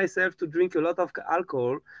forced myself to drink a lot of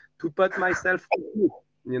alcohol to put myself to sleep,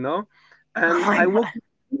 you know. Oh And my I woke God. up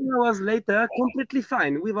 2 hours later completely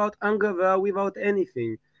fine, without hangover, without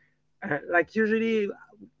anything. Like usually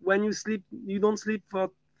when you sleep, you don't sleep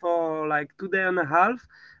for like 2 days and a half.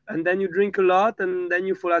 and then you drink a lot, and then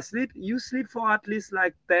you fall asleep. You sleep for at least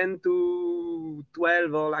like 10 to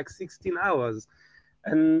 12 or like 16 hours.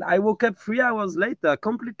 And I woke up 3 hours later,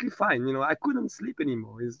 completely fine. I couldn't sleep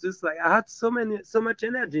anymore. It's just like I had so much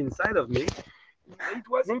energy inside of me. It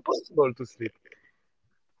was impossible to sleep.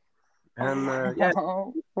 And yeah.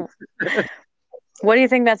 What do you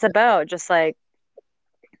think that's about? Just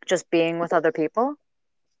being with other people?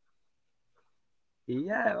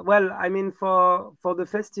 Yeah, well, I mean, for the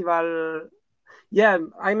festival, yeah,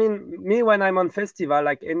 I mean, me when I'm on festival,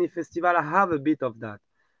 like any festival, I have a bit of that.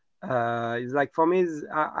 It's like for me,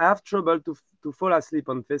 I have trouble to fall asleep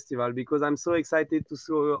on festival because I'm so excited to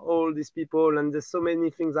see all these people, and there's so many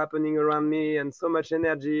things happening around me, and so much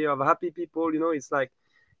energy of happy people. It's like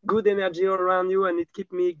good energy all around you, and it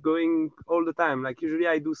keep me going all the time. Like usually,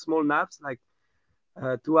 I do small naps, like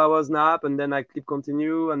 2 hours nap, and then I keep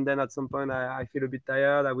continue, and then at some point I feel a bit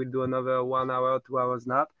tired. I will do another 1 hour, 2 hours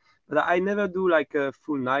nap, but I never do like a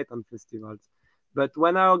full night on festivals. But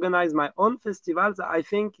when I organize my own festivals, I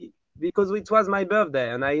think because it was my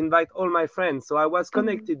birthday and I invite all my friends, so I was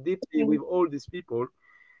connected deeply with all these people.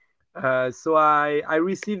 So I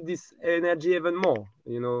received this energy even more,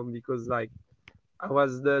 because like I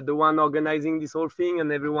was the one organizing this whole thing,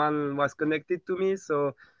 and everyone was connected to me.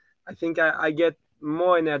 So I think I get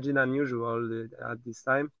more energy than usual at this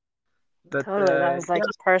time. But Totally. That was like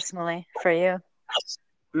yeah. personally for you.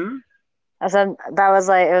 Hmm? I said that was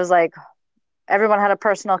like it was like everyone had a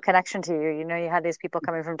personal connection to you. You had these people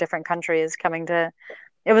coming from different countries coming to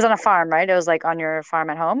it was on a farm, right? It was like on your farm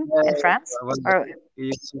at home Yeah, in France? Or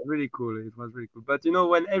it was really cool. It was really cool. But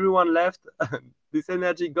when everyone left, this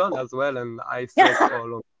energy gone as well, and I stayed for a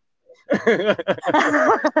long.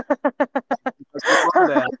 Because one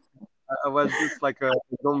day I was just like a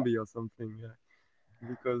zombie or something. Yeah.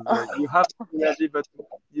 Because you have energy, but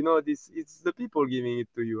this it's the people giving it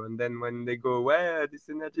to you, and then when they go away, this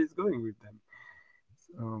energy is going with them.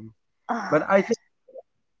 But I think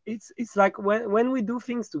it's like when we do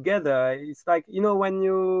things together, it's like when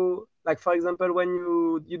you like, for example, when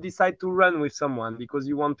you decide to run with someone because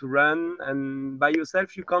you want to run, and by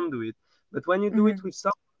yourself you can't do it. But when you do it Mhm. with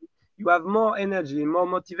someone, you have more energy, more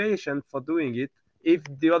motivation for doing it if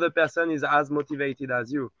the other person is as motivated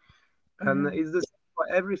as you. And Mhm. it's the same for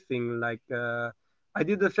everything. Like I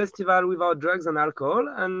did a festival without drugs and alcohol,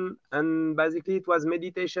 and basically it was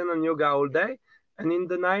meditation and yoga all day, and in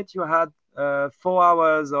the night you had 4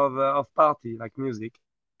 hours of party, like music,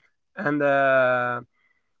 and uh,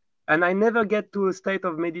 and I never get to a state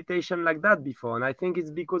of meditation like that before. And I think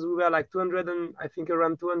it's because we were like 200 and I think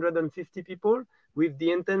around 250 people with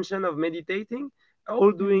the intention of meditating,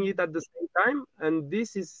 all doing Mhm. it at the same time. And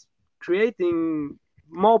this is creating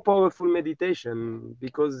more powerful meditation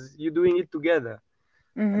because you're doing it together.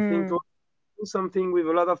 I think to Mhm. do something with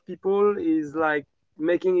a lot of people is like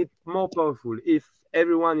making it more powerful if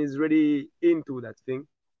everyone is really into that thing,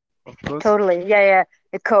 of course. Totally. Yeah,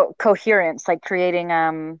 yeah. Coherence, like creating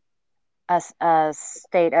a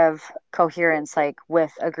state of coherence like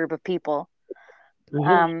with a group of people. Hmm.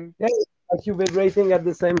 Um Yeah, like you're vibrating at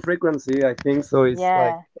the same frequency, I think. So it's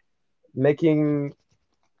like yeah, making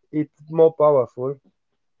it more powerful.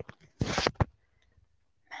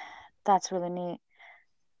 that's really neat.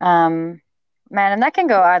 Um Man, and that can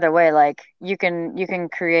go either way. Like you can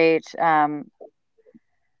create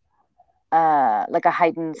like a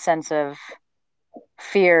heightened sense of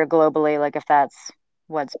fear globally, like if that's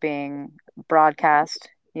what's being broadcast,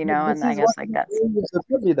 But and this I is what guess like we're that's doing with the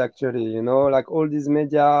COVID, actually. Like all these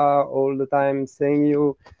media all the time saying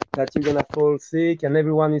you that you're gonna fall sick, and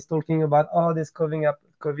everyone is talking about, oh, there's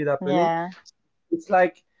COVID happening. yeah, It's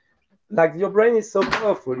like your brain is so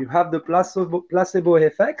powerful. You have the placebo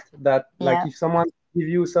effect that, like, yeah, if someone give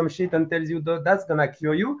you some shit and tells you that that's gonna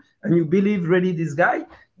cure you, and you believe really this guy,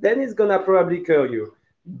 then it's gonna probably cure you.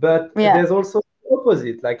 But yeah. there's also the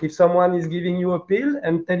opposite. Like if someone is giving you a pill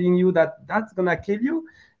and telling you that that's gonna kill you,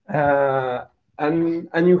 uh,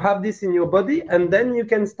 and you have this in your body, and then you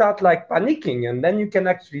can start like panicking, and then you can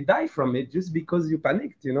actually die from it just because you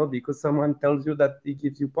panicked, because someone tells you that it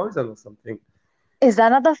gives you poison or something. Is that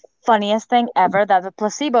not the funniest thing ever? That the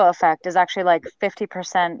placebo effect is actually like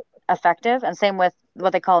 50% effective, and same with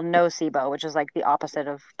what they call nocebo, which is like the opposite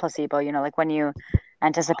of placebo, like when you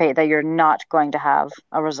anticipate that you're not going to have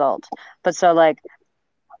a result. But so like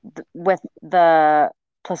with the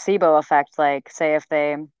placebo effect, like say if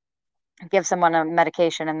they give someone a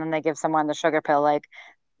medication and then they give someone the sugar pill, like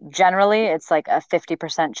generally it's like a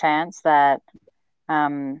 50% chance that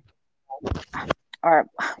um or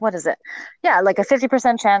what is it? Yeah, like a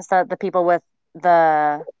 50% chance that the people with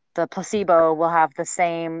the the placebo will have the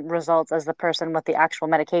same results as the person with the actual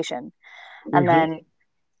medication. And then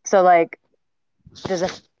so like there's a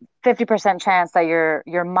 50% chance that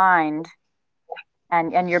your mind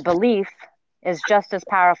and your belief is just as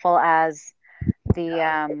powerful as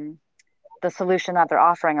the solution that they're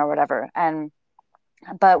offering or whatever. And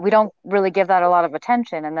but we don't really give that a lot of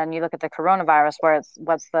attention. And then you look at the coronavirus where it's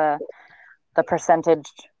what's the percentage,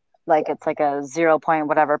 like it's like a 0 point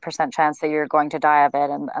whatever percent chance that you're going to die of it,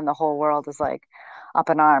 and the whole world is like up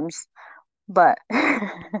in arms. But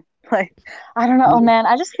like I don't know, oh man,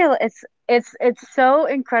 I just feel it's so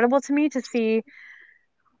incredible to me to see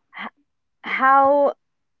how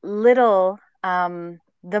little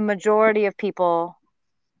the majority of people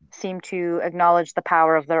seem to acknowledge the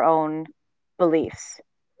power of their own beliefs,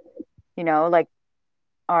 like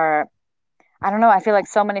our I don't know, I feel like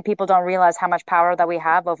so many people don't realize how much power that we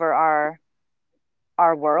have over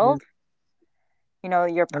our world,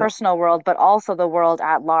 your personal world, but also the world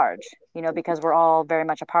at large, because we're all very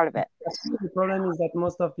much a part of it. The problem is that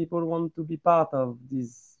most of people want to be part of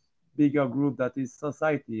this bigger group that is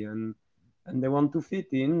society, and they want to fit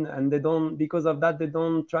in, and they don't, because of that, they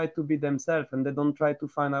don't try to be themselves, and they don't try to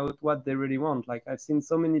find out what they really want. Like I've seen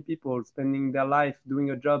so many people spending their life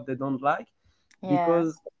doing a job they don't like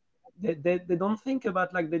because they don't think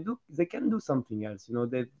about like they can do something else.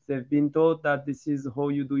 They've been taught that this is how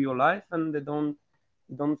you do your life, and they don't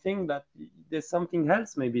think that there's something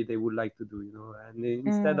else maybe they would like to do. And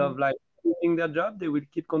instead of like doing their job, they will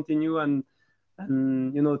keep continue and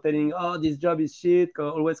telling, oh, this job is shit,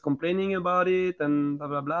 always complaining about it and blah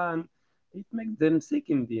blah blah, and it makes them sick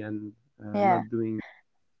in the end. Not doing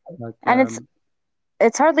like, and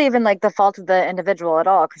it's hardly even like the fault of the individual at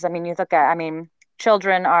all, because I mean you look at,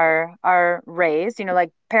 children are raised,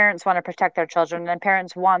 like parents want to protect their children, and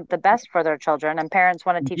parents want the best for their children, and parents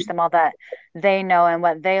want to teach them all that they know and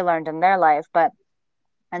what they learned in their life.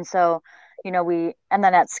 And so and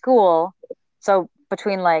then at school, so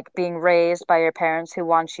between like being raised by your parents who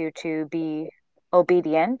want you to be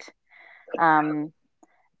obedient, and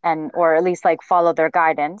or at least like follow their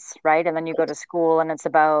guidance, right? And then you go to school and it's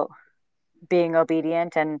about being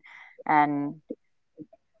obedient and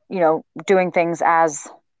doing things as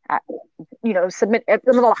submit.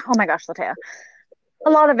 Oh my gosh, Latea. A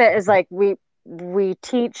lot of it is like we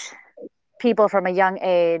teach people from a young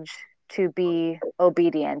age to be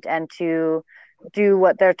obedient and to do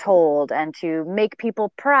what they're told and to make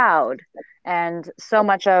people proud, and so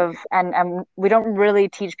much of and we don't really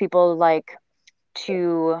teach people like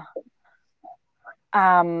to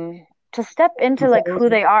step into like who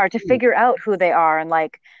they are, to figure out who they are, and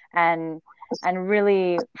like and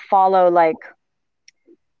really follow, like,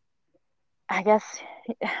 I guess,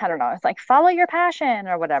 I don't know, it's like follow your passion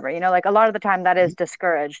or whatever, like a lot of the time that is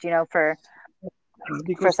discouraged, for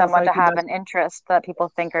someone to have an interest that people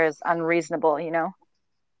think is unreasonable,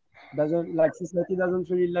 doesn't like society doesn't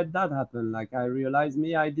really let that happen. Like I realized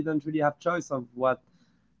I didn't really have choice of what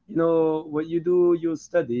you do. You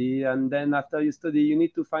study, and then after you study you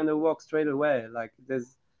need to find a work straight away. Like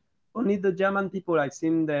there's only the German people I've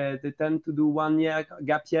seen, they tend to do 1 year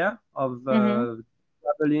gap year of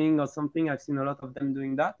traveling or something. I've seen a lot of them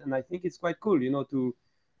doing that, and I think it's quite cool,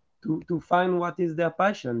 to find what is their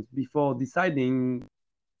passion before deciding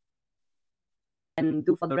and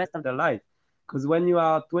do for the rest of their life. Because when you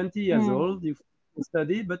are 20 years old, you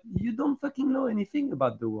study, but you don't fucking know anything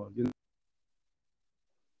about the world.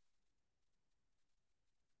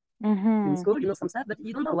 In school, you know some stuff, but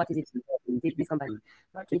you don't know what is it to be this company.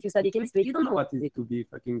 Like if you study chemistry, you don't know what is it to be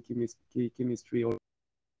fucking chemistry or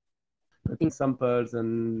putting samples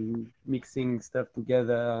and mixing stuff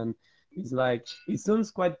together. And it's like, it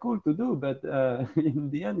sounds quite cool to do, but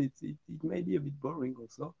in the end, it may be a bit boring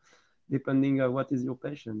also, depending on what is your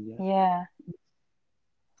passion. Yeah.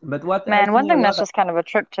 But what, man, one thing that's just kind of a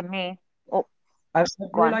trip to me. I've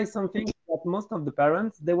realized something, that most of the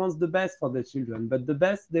parents, they want the best for their children, but the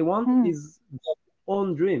best they want is their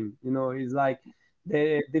own dream. It's like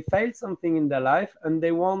they failed something in their life, and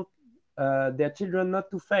they want their children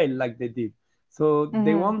not to fail like they did. So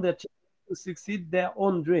they want their children to succeed their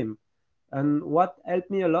own dream. And what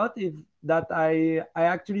helped me a lot is that I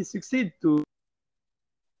actually succeed to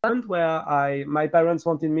where my parents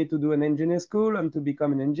wanted me to do an engineer school and to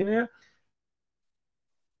become an engineer,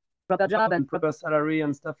 proper job and proper salary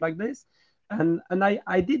and stuff like this. And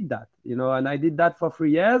I did that, and I did that for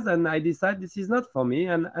 3 years, and I decided this is not for me,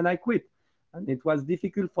 and I quit. And it was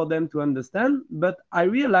difficult for them to understand, but I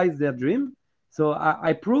realized their dream. So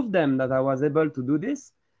I proved them that I was able to do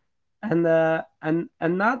this. and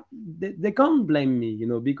not they can't blame me,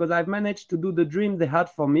 because I've managed to do the dream they had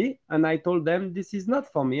for me, and I told them this is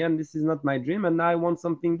not for me and this is not my dream, and I want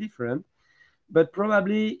something different. But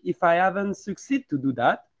probably if I haven't succeed to do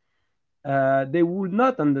that, they would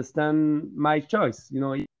not understand my choice.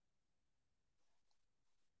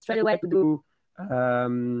 Straight away to do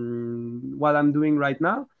what I'm doing right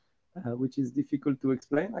now, which is difficult to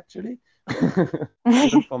explain actually,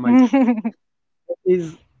 even for myself,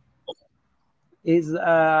 is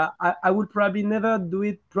I would probably never do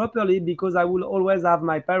it properly because I will always have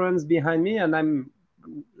my parents behind me, and I'm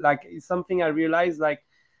like, it's something I realize, like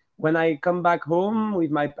when I come back home with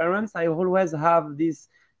my parents, I always have this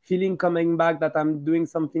feeling coming back that I'm doing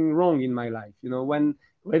something wrong in my life. When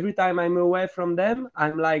every time I'm away from them,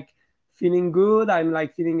 I'm like feeling good. I'm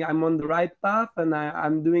like feeling I'm on the right path, and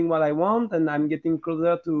I'm doing what I want, and I'm getting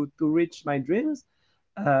closer to reach my dreams.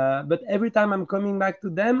 But every time I'm coming back to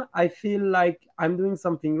them, I feel like I'm doing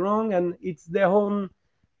something wrong, and it's their own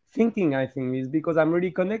thinking. I think is because I'm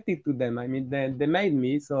really connected to them. I mean, they made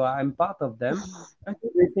me, so I'm part of them. And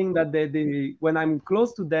they think that when I'm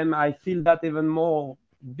close to them, I feel that even more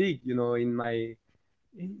big, in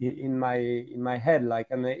my head, like,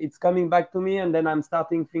 and it's coming back to me, and then I'm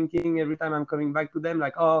starting thinking every time I'm coming back to them,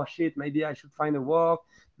 like, oh shit, maybe I should find a work,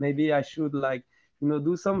 maybe I should, like,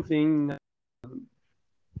 do something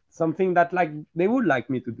that, like, they would like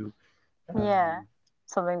me to do. Yeah,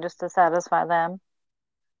 something just to satisfy them.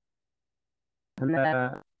 And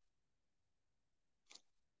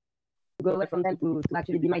go away from them to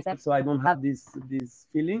actually be myself, so I don't have this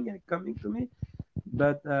feeling coming to me.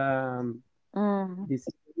 But this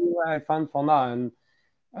is what I found for now, and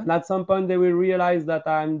at some point they will realize that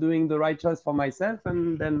I'm doing the right choice for myself,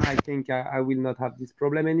 and then I think I will not have this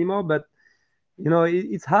problem anymore. But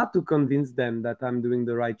it's hard to convince them that I'm doing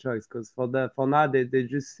the right choice, because for now they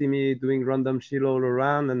just see me doing random shit all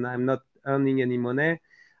around, and I'm not earning any money.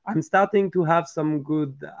 I'm starting to have some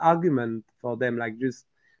good argument for them, like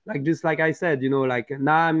I said, like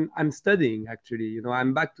now I'm studying actually.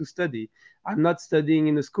 I'm back to study. I'm not studying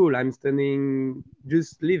in a school. I'm studying,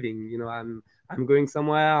 just living. I'm going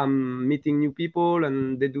somewhere. I'm meeting new people,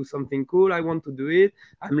 and they do something cool. I want to do it.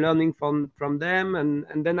 I'm learning from them,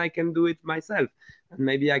 and then I can do it myself, and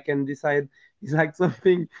maybe I can decide. It's like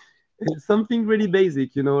something really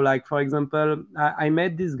basic, like, for example, I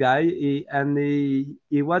met this guy,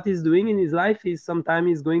 what he's doing in his life is sometimes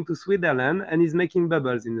he's going to Switzerland and he's making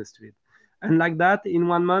bubbles in the street, and like that in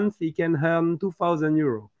 1 month he can earn 2,000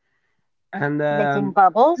 euro, and Making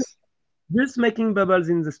bubbles? just making bubbles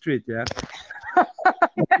in the street. Yeah.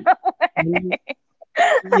 No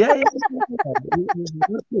Yeah, yeah, that's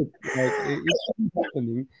it. Like, it's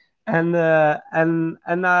happening, and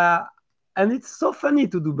it's so funny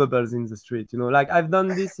to do bubbles in the street. Like, I've done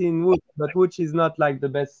this in Łódź, but Łódź is not like the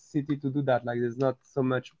best city to do that. Like, there's not so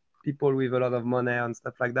much people with a lot of money and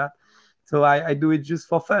stuff like that. So I do it just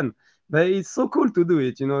for fun, but it's so cool to do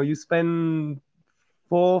it. You spend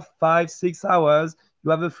 4, 5, 6 hours. You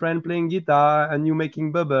have a friend playing guitar and you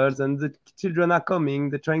making bubbles, and the children are coming.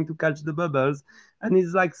 They're trying to catch the bubbles, and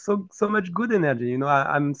it's like so much good energy.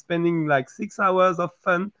 I'm spending like 6 hours of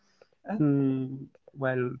fun, and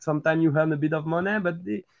well, sometimes you earn a bit of money, but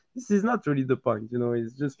this is not really the point.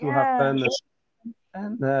 It's just to have Yeah. fun,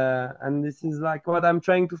 and this is like what I'm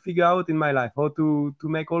trying to figure out in my life: how to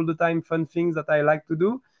make all the time fun things that I like to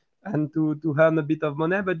do, and to earn a bit of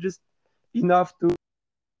money, but just enough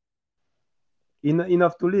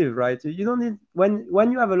enough to live, right? You don't need,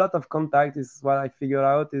 when you have a lot of contact, is what I figure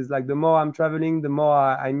out, is like the more I'm traveling, the more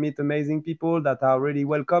I meet amazing people that are really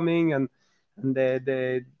welcoming, and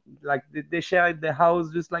they share their house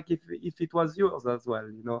just like if it was yours as well.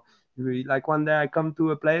 Like one day I come to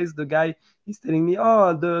a place, the guy is telling me,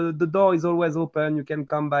 oh, the door is always open, you can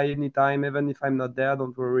come by anytime, even if I'm not there,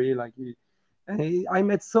 don't worry. Like, I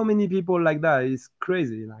met so many people like that. It's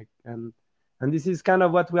crazy. Like, and this is kind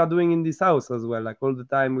of what we are doing in this house as well. Like, all the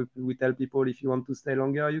time we tell people, if you want to stay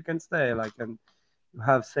longer, you can stay. Like, and you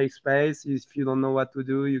have safe space. If you don't know what to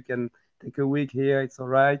do, you can take a week here. It's all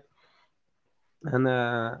right.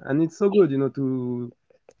 And it's so good, to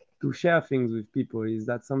share things with people. Is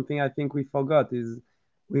that something I think we forgot? Is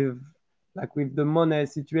with with the money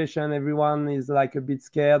situation, everyone is like a bit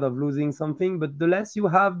scared of losing something. But the less you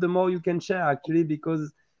have, the more you can share actually,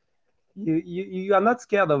 because you are not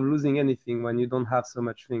scared of losing anything when you don't have so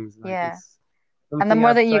much things. Like, Yeah. it's And the something more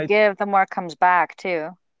I've that you tried. give, the more comes back too.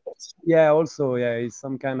 Yeah, also, yeah, it's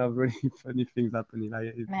some kind of really funny things happening.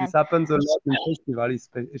 Like, this Man. happens a lot in festivals,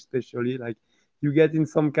 especially. Like, you get in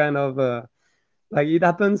some kind of Like it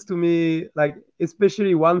happens to me, like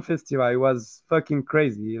especially one festival, it was fucking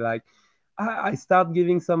crazy. Like I start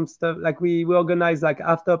giving some stuff, like we organized like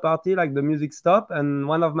after party, like the music stop, and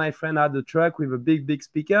one of my friend had a truck with a big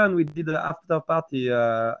speaker, and we did an after party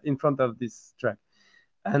in front of this truck.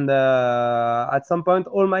 And at some point,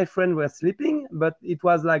 all my friends were sleeping, but it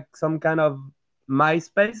was like some kind of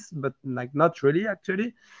MySpace, but like not really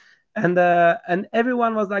actually. And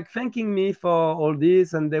everyone was like thanking me for all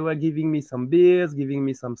this, and they were giving me some beers, giving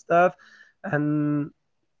me some stuff, and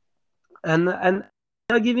and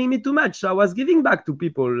they're giving me too much. So I was giving back to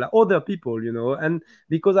people, like other people, and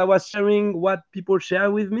because I was sharing what people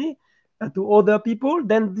share with me to other people,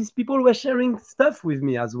 then these people were sharing stuff with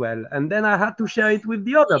me as well, and then I had to share it with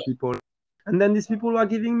the other people. And then these people were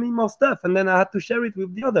giving me more stuff, and then I had to share it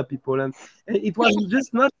with the other people, and it was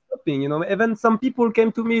just not stopping. Even some people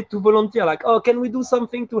came to me to volunteer, like, "Oh, can we do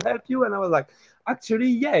something to help you?" And I was like, "Actually,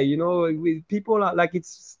 yeah, people are like, it's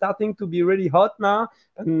starting to be really hot now,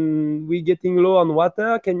 and we're getting low on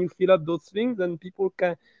water. Can you fill up those things?" And people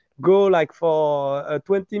can go like for a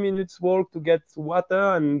 20 minutes walk to get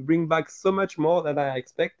water and bring back so much more than I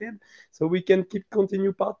expected, so we can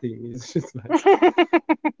continue partying. It's just like,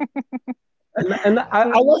 and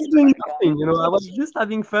I was doing nothing. I was just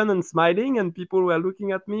having fun and smiling, and people were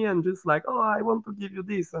looking at me and just like, "Oh, I want to give you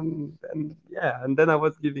this," and yeah, and then I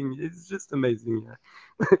was giving. It's just amazing.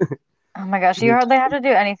 Oh my gosh, you Yeah. hardly have to do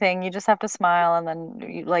anything. You just have to smile, and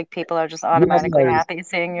then like people are just Yeah, automatically yeah, happy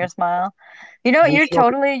seeing your smile. You know what? You're that's what.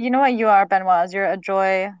 totally, you know what you are, Benoit, is you're a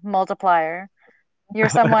joy multiplier. You're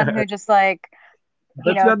someone who just like,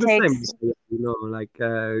 But you are the same, takes, like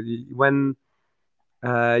when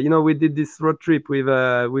we did this road trip with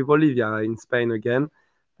Olivia in Spain again.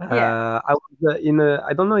 yeah. I was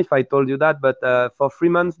I don't know if I told you that, but for 3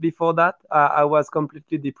 months before that, I was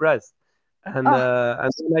completely depressed. Oh, And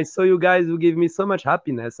when I saw you guys, you gave me so much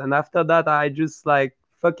happiness. And after that, I just like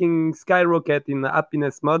fucking skyrocket in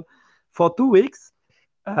happiness mode for 2 weeks.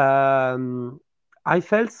 Um, I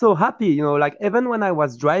felt so happy. Like even when I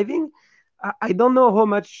was driving, I don't know how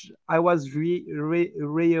much I was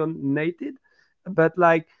reunited, but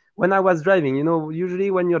like when I was driving, usually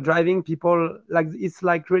when you're driving, people like it's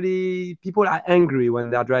like really people are angry when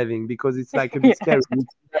they're driving because it's like a bit yeah. scary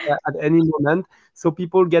at any moment. So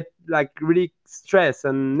people get like really stressed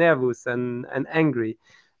and nervous and angry.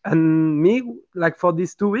 And me, like for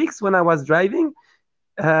these 2 weeks when I was driving,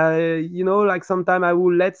 like sometimes I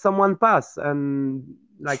will let someone pass and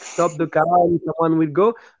like stop the car and someone will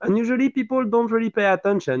go. And usually people don't really pay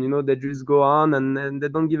attention, they just go on and they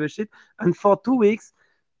don't give a shit. And for 2 weeks,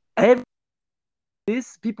 every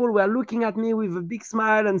this people were looking at me with a big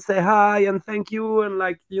smile and say hi and thank you and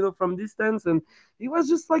like from distance, and it was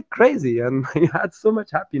just like crazy, and I had so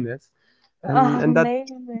much happiness. and Oh, and that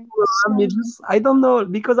amazing. around me just I don't know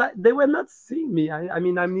because they were not seeing me. I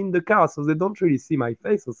mean I'm in the car, so they don't really see my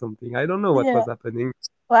face or something. I don't know what Yeah. was happening.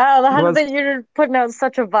 Wow, It how did was you're putting out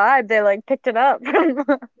such a vibe? They like picked it up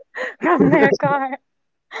from their car.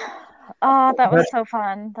 Oh, that but was so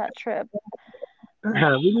fun, that trip.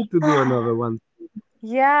 we need to do another one.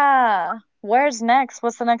 Yeah. Where's next?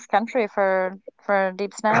 What's the next country for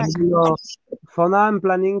Deep I Snack? don't know. For now, I'm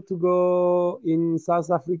planning to go in South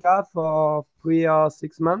Africa for 3 or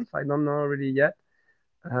 6 months. I don't know really yet.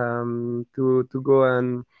 To go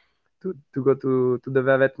and to go to the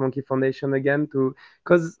Velvet Monkey Foundation again to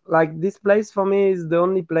because like this place for me is the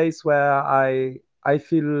only place where I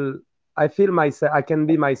feel myself. I can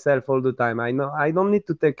be myself all the time. I know I don't need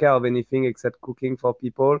to take care of anything except cooking for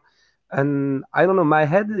people, and I don't know. My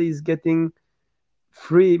head is getting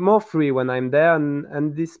more free when I'm there,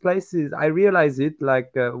 and this place is. I realize it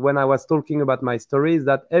like when I was talking about my stories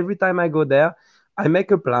that every time I go there, I make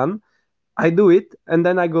a plan, I do it, and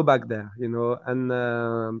then I go back there.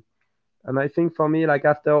 And I think for me, like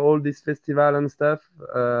after all this festival and stuff,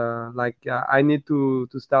 like I need to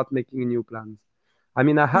start making new plans. I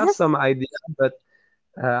mean, I have This some ideas, but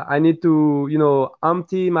I need to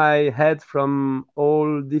empty my head from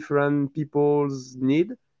all different people's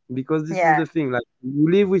need, because this is yeah. the thing. Like you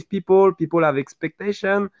live with people, people have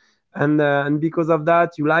expectation, and because of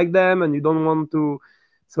that, you like them and you don't want to.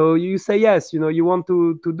 So you say yes, you want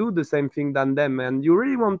to do the same thing than them, and you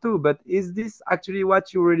really want to. But is this actually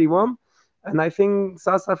what you really want? And I think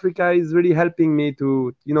South Africa is really helping me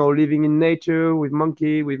to living in nature with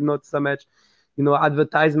monkey, with not so much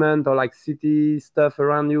advertisement or like city stuff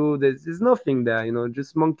around you. There's nothing there,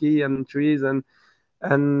 just monkey and trees, and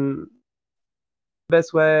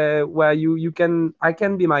best way where you can I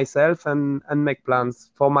can be myself and make plans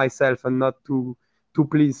for myself and not to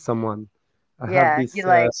please someone. I have Yeah, this you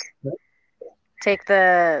like take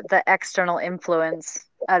the external influence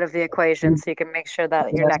out of the equation so you can make sure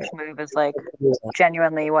that your next move is like Yeah.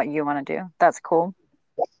 genuinely what you want to do. That's cool.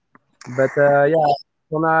 But yeah,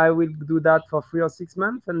 so now I will do that for 3 or 6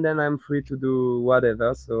 months, and then I'm free to do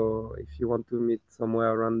whatever. So if you want to meet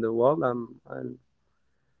somewhere around the world,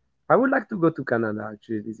 I would like to go to Canada,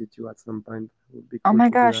 actually, visit you at some point. It would be Oh cool my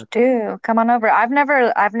to do gosh, that. do come on over. I've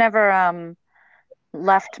never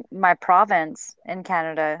left my province in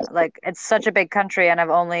Canada. Like it's such a big country and I've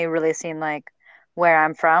only really seen like where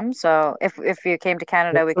I'm from. So if you came to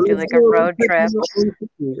Canada, we could do like a Also, road in trip. your own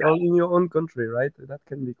country, or in your own country, right? That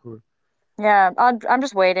can be cool. Yeah, I'm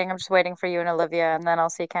just waiting. I'm just waiting for you and Olivia and then I'll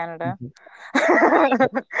see Canada.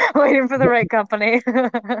 Mhm. Waiting for the right company.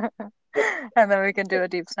 And then we can do a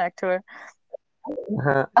deep snack tour.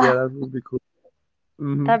 Yeah, Ah, that would be cool.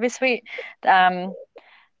 Hmm. that'd be sweet. Um,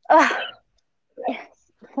 ah,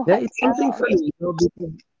 yes. Yeah, What? it's something funny, because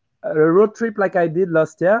a road trip like I did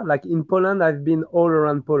last year, like in Poland, I've been all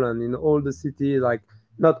around Poland, in all the cities, like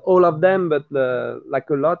not all of them, but like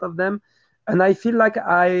a lot of them. And I feel like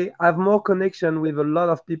I have more connection with a lot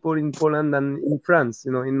of people in Poland than in France,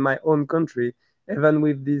 in my own country, even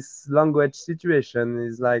with this language situation.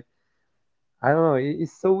 Is like, I don't know,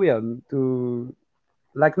 it's so weird to,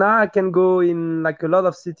 like, now I can go in like a lot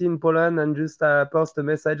of city in Poland and just post a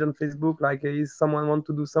message on Facebook like, is someone want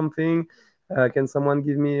to do something? Can someone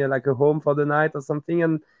give me like a home for the night or something?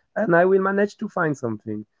 And I will manage to find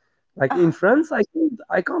something. Like in Ah, France,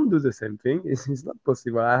 I can't do the same thing. It's not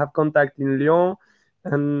possible. I have contact in Lyon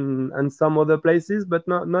and some other places, but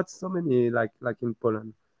not so many like in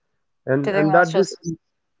Poland. do And you think and that's that just just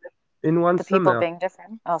in one the people summer. being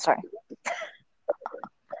different? Oh, sorry.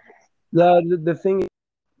 Yeah, the thing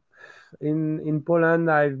in Poland,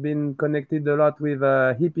 I've been connected a lot with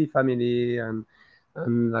hippie family and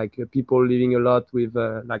like people living a lot with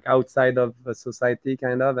like outside of society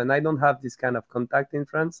kind of, and I don't have this kind of contact in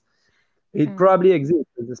France. It Mm. probably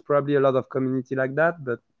exists. There's probably a lot of community like that,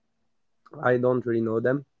 but I don't really know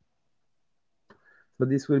them. So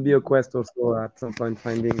this will be a quest also at some point,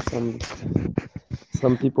 finding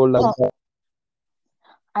some people like Well, that.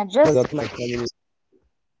 I just Not my family.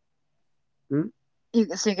 Hmm?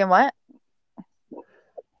 so you can what?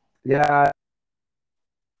 Yeah,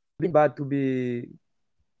 it's bad to be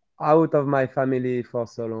out of my family for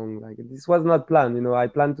so long. Like this was not planned. I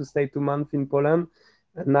planned to stay 2 months in Poland,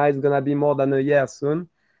 and now it's gonna be more than a year soon.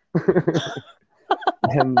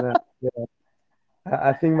 And yeah,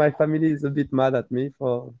 I think my family is a bit mad at me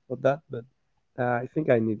for that, but I think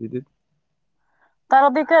I needed it. That'll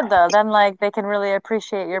be good though. Then like they can really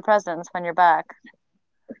appreciate your presence when you're back,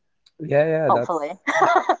 Yeah, yeah, hopefully.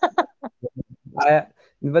 I.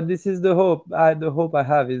 But this is the hope. The hope I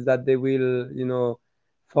have is that they will,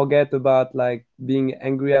 forget about like being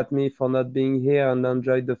angry at me for not being here and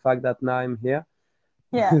enjoy the fact that now I'm here.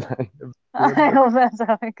 Yeah. Like, I but hope that's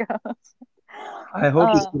how it goes. I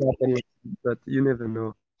hope it Uh, will happen, but you never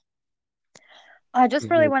know. I just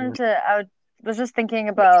really But, wanted to, was just thinking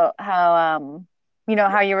about how,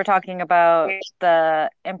 how you were talking about the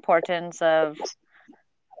importance of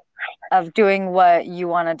doing what you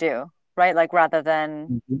want to do, right? Like rather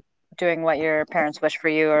than Mhm. doing what your parents wish for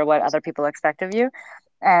you or what other people expect of you.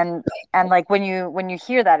 And and like when you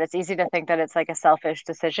hear that, it's easy to think that it's like a selfish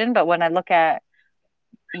decision. But when I look at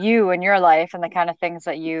you and your life and the kind of things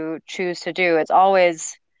that you choose to do, it's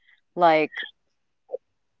always like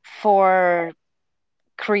for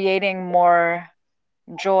creating more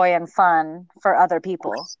joy and fun for other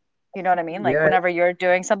people. You know what I mean? Like Yeah, whenever you're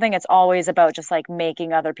doing something, it's always about just like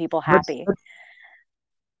making other people happy. but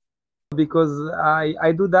because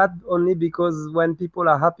I do that only because when people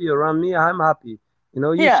are happy around me, I'm happy.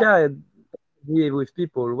 You Yeah. share it with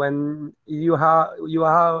people when you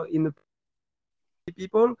are in the people,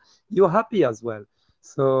 you're happy as well.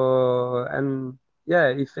 So, and yeah,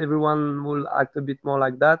 if everyone will act a bit more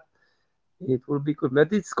like that, it will be good.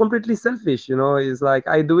 But it's completely selfish. It's like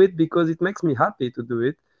I do it because it makes me happy to do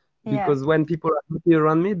it. Yeah. Because when people are happy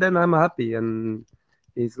around me, then I'm happy, and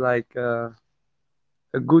it's like a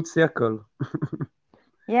good circle.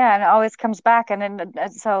 Yeah, and it always comes back. And then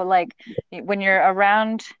so like when you're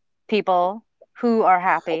around people who are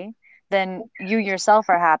happy, then you yourself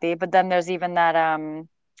are happy, but then there's even that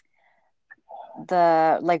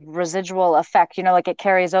the like residual effect, like it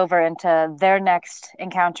carries over into their next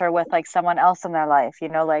encounter with like someone else in their life,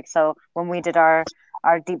 like so when we did our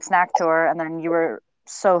deep snack tour and then you were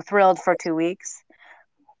so thrilled for 2 weeks.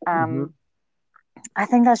 Hmm. Um, I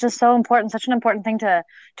think that's just so important, such an important thing to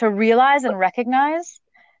realize and recognize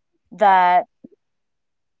that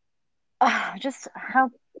just how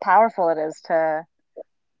powerful it is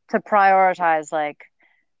to prioritize like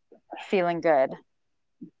feeling good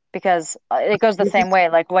because it goes the same way.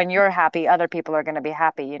 Like when you're happy, other people are going to be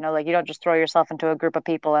happy. You know, like you don't just throw yourself into a group of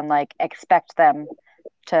people and like expect them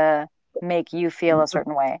to make you feel a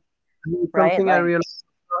certain way, right? Something I Like, realized,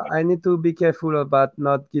 I need to be careful about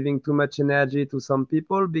not giving too much energy to some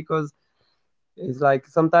people, because it's like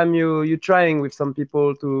sometimes you trying with some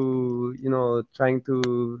people to, trying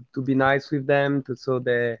to be nice with them, to so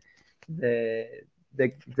they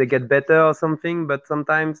they get better or something. But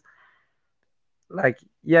sometimes, like,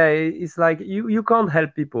 yeah, it's like you can't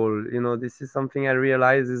help people. This is something I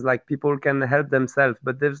realize, is like people can help themselves,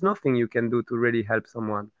 but there's nothing you can do to really help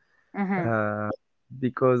someone, mm-hmm, uh,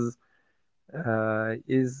 because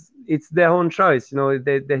is it's their own choice.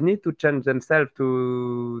 They need to change themselves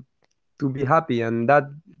to be happy, and that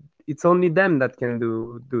it's only them that can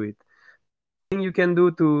do it. Thing you can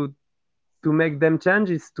do to make them change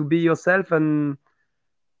is to be yourself. And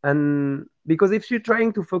because if you're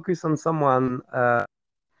trying to focus on someone, how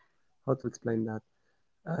to explain that,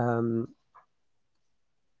 um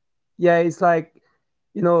yeah, it's like,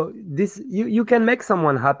 this, you can make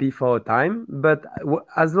someone happy for a time, but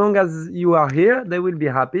as long as you are here, they will be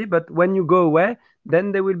happy. But when you go away,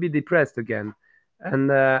 then they will be depressed again.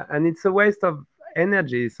 And it's a waste of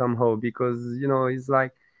energy somehow, because it's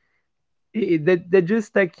like, they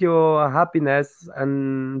just take your happiness,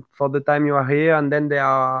 and for the time you are here, and then they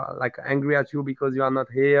are like angry at you because you are not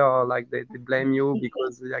here, or like they blame you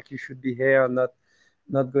because like you should be here,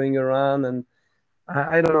 not going around. And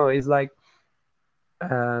I don't know, it's like,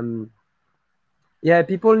 um yeah,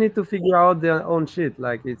 people need to figure out their own shit.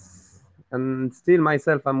 Like, and still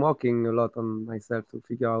myself, I'm working a lot on myself to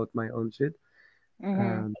figure out my own shit. mm-hmm.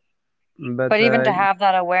 um but But even to have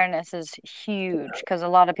that awareness is huge because a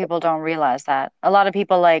lot of people don't realize that. A lot of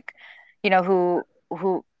people like, you know, who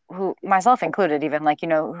myself included even like, you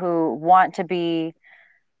know, who want to be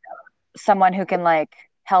someone who can like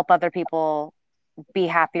help other people be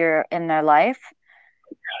happier in their life,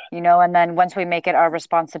 you know, and then once we make it our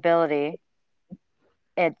responsibility,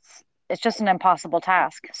 it's just an impossible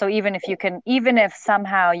task. So even if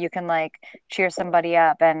somehow you can like cheer somebody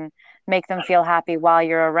up and make them feel happy while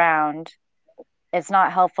you're around, it's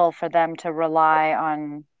not helpful for them to rely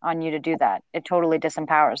on you to do that. It totally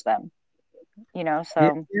disempowers them, you know? yeah,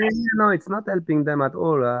 So, no, it's not helping them at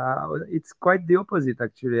all. It's quite the opposite,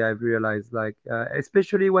 actually. I've realized, like,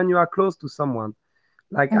 especially when you are close to someone.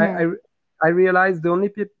 Like, mhm. I realized the only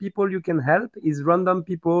people you can help is random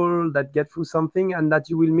people that get through something and that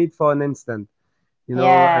you will meet for an instant,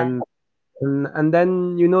 Yeah, and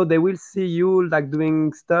then, they will see you like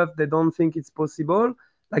doing stuff they don't think it's possible.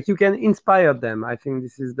 Like, you can inspire them. I think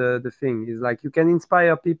this is the thing, is like, you can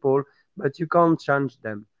inspire people, but you can't change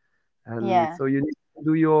them. And yeah. so you need to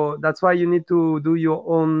do your that's why you need to do your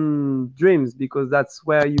own dreams, because that's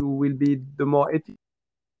where you will be the more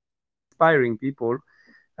inspiring people.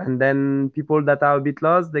 And then people that are a bit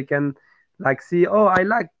lost, they can like see, oh, I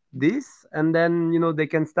like this, and then, they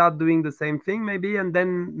can start doing the same thing maybe, and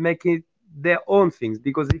then make it their own things,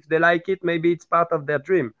 because if they like it, maybe it's part of their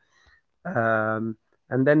dream. um,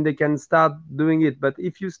 and then they can start doing it. But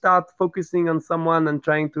if you start focusing on someone and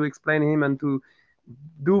trying to explain him and to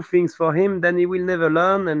do things for him, then he will never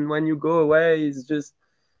learn. And when you go away, it's just,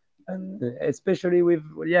 and especially with,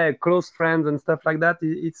 yeah, close friends and stuff like that,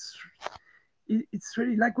 it's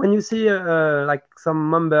really like when you see like some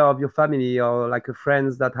member of your family, or like a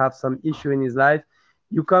friends that have some issue in his life,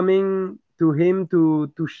 you coming to him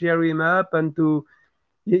to cheer him up, and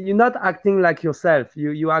you're not acting like yourself.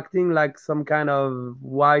 You acting like some kind of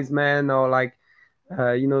wise man, or like,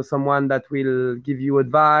 someone that will give you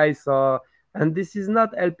advice, or and this is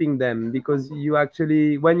not helping them, because you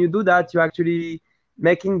actually, when you do that, you actually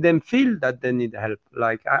making them feel that they need help.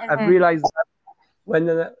 Like, I've Hmm. realized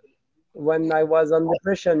that when I was on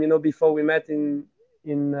depression, before we met in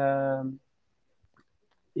um,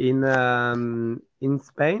 in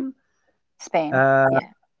Spain. Spain. Uh, Yeah.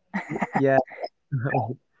 yeah.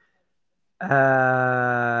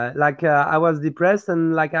 Like, I was depressed,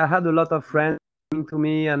 and like I had a lot of friends coming to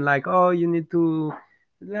me and like, oh, you need to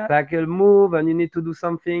like move, and you need to do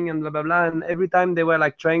something, and blah blah blah. And every time they were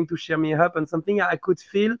like trying to cheer me up and something, I could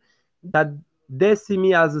feel that they see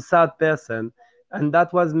me as a sad person, and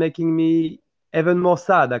that was making me even more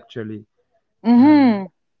sad, actually. Uh, Hmm.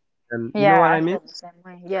 and you know Yeah, what I I mean? feel the same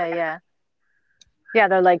way. Yeah, yeah. Yeah,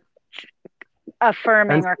 they're like And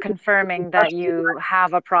affirming or confirming that you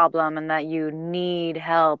have a problem and that you need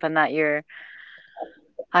help and that you're,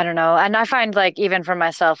 I don't know. And I find like even for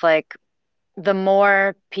myself, like the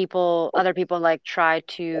more other people like try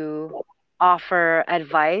to offer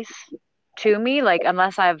advice, to me, like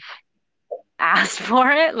unless I've asked for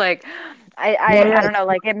it. Like Yeah, I yeah. don't know,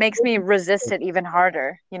 like it makes me resist it even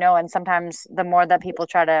harder, you know, and sometimes the more that people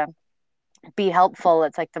try to be helpful,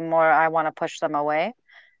 it's like the more I want to push them away.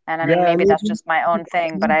 And I mean, Yeah, maybe and that's just my own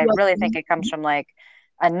thing, but I really think it comes from like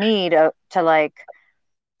a need to like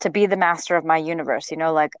to be the master of my universe, you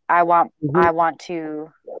know, like Mhm. I want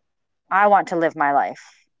to live my life.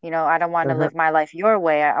 You know, I don't want to Uh-huh. live my life your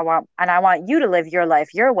way. I want you to live your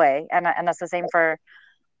life your way. And that's the same for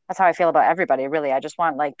that's how I feel about everybody, really. I just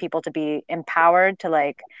want like people to be empowered to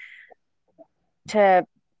like to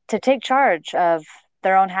to take charge of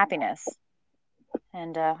their own happiness.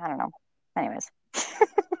 And I don't know. Anyways,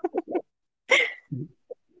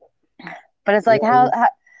 but it's like Yeah, how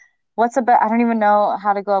what's about I don't even know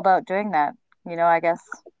how to go about doing that, you know, I guess.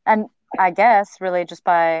 And I guess really just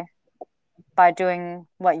by doing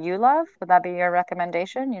what you love, would that be your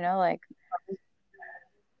recommendation, you know, like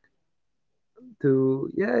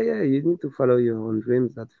yeah, you need to follow your own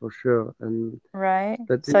dreams, that's for sure. And right?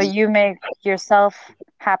 but So you make yourself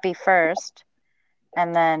happy first,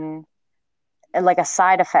 and then like a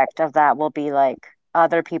side effect of that will be like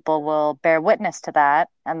other people will bear witness to that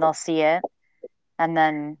and they'll see it and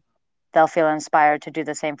then they'll feel inspired to do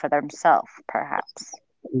the same for themselves, perhaps.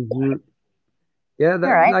 Mhm. Yeah, You're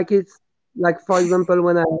that right. like it's like for example,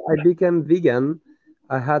 when I became vegan,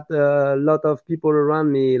 I had a lot of people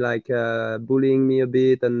around me like bullying me a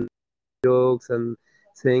bit and jokes and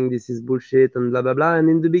saying this is bullshit and blah blah blah. And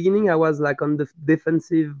in the beginning, I was like on the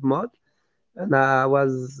defensive mode, and I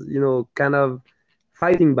was, kind of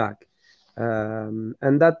fighting back, and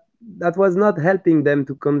that was not helping them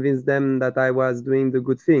to convince them that I was doing the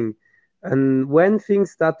good thing. And when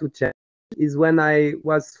things start to change, is when I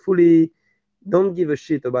was fully don't give a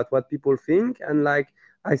shit about what people think, and like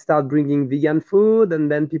I start bringing vegan food, and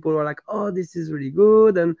then people were like, "Oh, this is really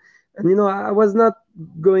good," and I was not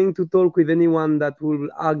going to talk with anyone that will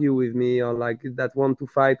argue with me or like that want to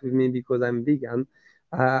fight with me because I'm vegan.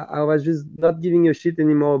 I was just not giving a shit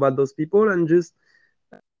anymore about those people and just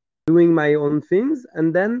doing my own things.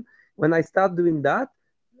 And then when I start doing that,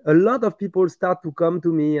 a lot of people start to come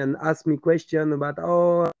to me and ask me questions about,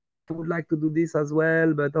 oh, I would like to do this as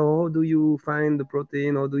well, but oh, how do you find the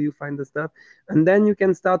protein or do you find the stuff? And then you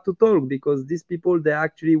can start to talk because these people, they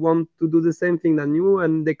actually want to do the same thing than you,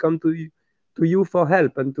 and they come to you for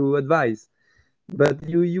help and to advise. But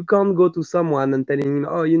you can't go to someone and telling him,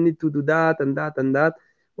 oh, you need to do that and that and that.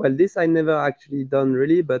 Well, this I never actually done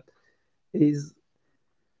really, but is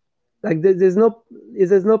like there's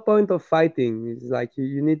no point of fighting. It's like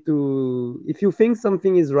you need to, if you think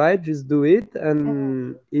something is right, just do it,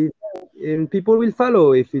 Mhm. and people will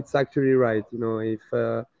follow if it's actually right.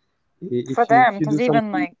 For If them, you do because even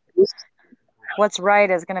something like what's right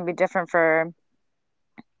is going to be different for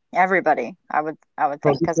everybody. I would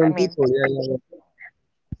for think because I different mean, people, yeah.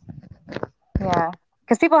 yeah,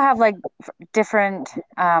 because people have like different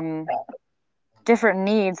different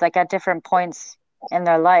needs like at different points in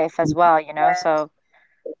their life as well, you know. So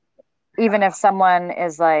even if someone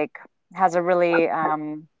is like has a really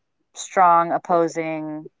strong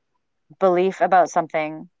opposing belief about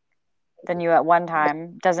something than you at one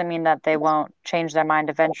time doesn't mean that they won't change their mind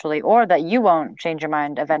eventually or that you won't change your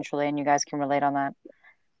mind eventually and you guys can relate on that.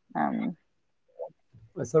 um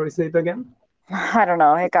Sorry, say it again. I don't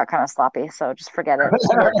know, it got kind of sloppy, so just forget it.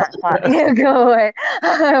 Let that thought go away.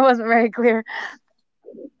 It wasn't very clear.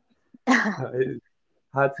 I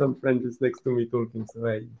had some friends just next to me talking, so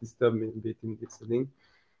I disturbed me a bit in listening.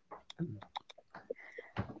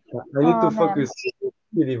 I need Oh to man. focus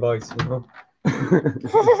with the voice.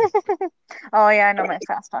 Oh yeah, I know my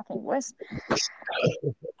fast talking voice.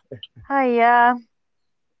 Hi, yeah.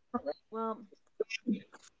 Well,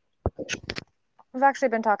 we've actually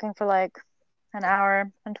been talking for like an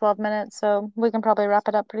hour and 12 minutes, so we can probably wrap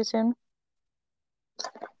it up pretty soon.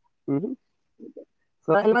 Mhm.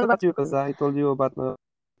 So tell me about you, because I told you about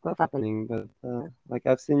stuff happening, but like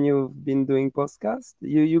I've seen you've been doing podcast.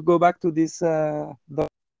 You go back to this dog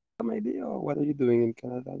maybe, or what are you doing in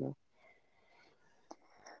Canada now?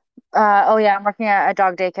 Oh yeah, I'm working at a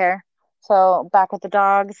dog daycare. So back with the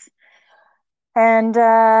dogs. And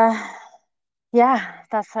yeah,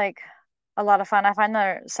 that's like a lot of fun. I find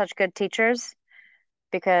they're such good teachers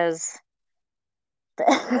because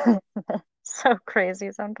they're so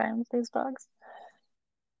crazy sometimes, these dogs.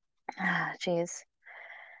 Ah, jeez.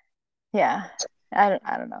 Yeah. I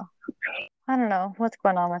don't know. I don't know what's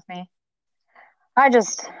going on with me. I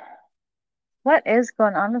just what is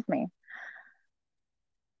going on with me?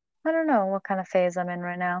 I don't know what kind of phase I'm in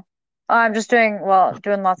right now. Oh, I'm just doing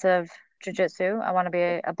lots of jujitsu. I want to be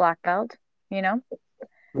a black belt, you know?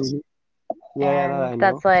 Mhm. Yeah, that And I know.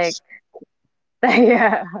 that's like,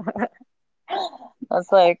 yeah,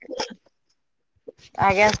 that's like,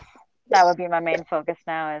 I guess that would be my main focus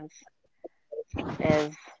now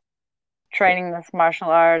is training this martial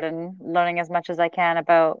art and learning as much as I can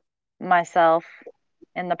about myself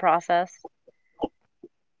in the process.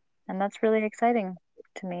 And that's really exciting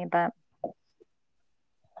to me, but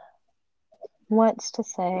what's to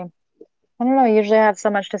say? I don't know. Usually I have so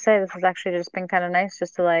much to say. This has actually just been kind of nice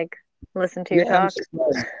just to like listen to you Yeah, I'm talk.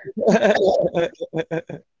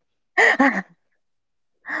 surprised.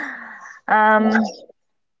 Um,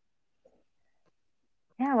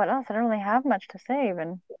 yeah, what else? I don't really have much to say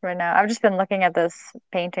even right now. I've just been looking at this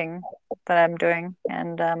painting that I'm doing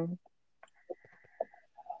and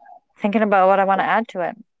thinking about what I want to add to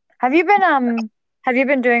it. Have you been have you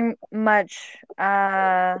been doing much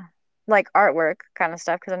like artwork kind of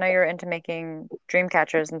stuff? Because I know you're into making dream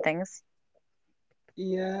catchers and things.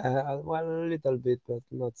 Yeah, well, a little bit, but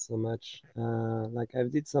not so much. Like I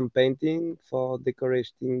did some painting for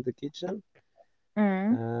decorating the kitchen.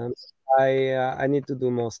 Mm. Um, I need to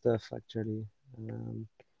do more stuff actually. Um,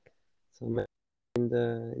 so maybe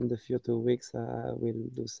in the future weeks I will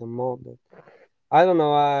do some more. But I don't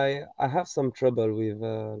know. I have some trouble with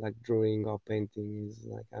like drawing or painting. Is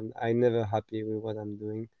like I never happy with what I'm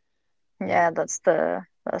doing. Yeah, that's the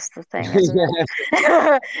thing, isn't it?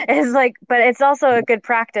 Yeah. It's like, but it's also a good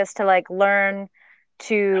practice to like learn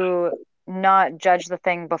to not judge the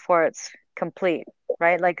thing before it's complete,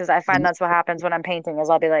 right? Like, because I find that's what happens when I'm painting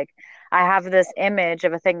is I'll be like, I have this image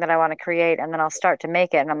of a thing that I want to create, and then I'll start to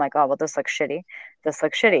make it, and I'm like, oh, well, this looks shitty. This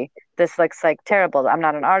looks shitty. This looks like terrible. I'm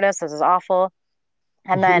not an artist. This is awful.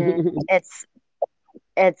 And then it's,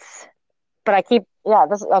 but I keep, yeah,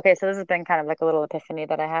 this, okay, so this has been kind of like a little epiphany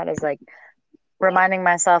that I had is like, reminding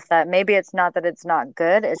myself that maybe it's not that it's not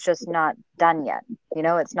good, it's just not done yet. You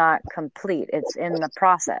know, it's not complete. It's in the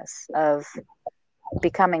process of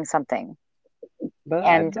becoming something. But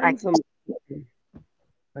I've And I done some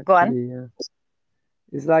go on. actually. Yeah.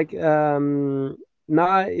 It's like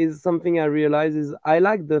now is something I realize is I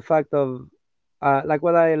like the fact of like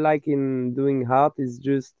what I like in doing art is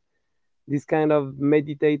just this kind of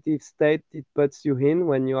meditative state it puts you in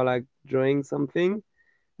when you're like drawing something.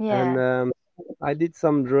 And Yeah. I did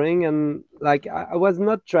some drawing and like I was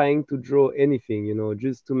not trying to draw anything,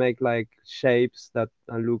 just to make like shapes that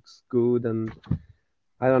looks good. And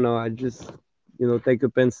I don't know, I just take a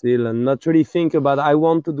pencil and not really think about I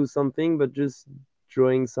want to do something, but just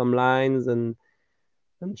drawing some lines and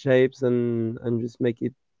shapes and just make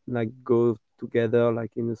it like go together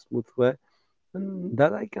like in a smooth way. And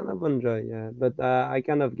that I kind of enjoy, yeah. But I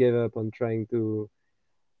kind of gave up on trying to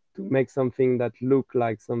make something that look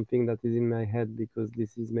like something that is in my head because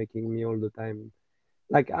this is making me all the time.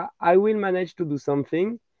 Like I will manage to do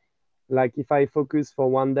something. Like if I focus for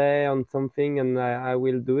one day on something and I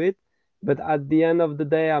will do it. But at the end of the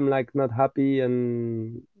day, I'm like not happy.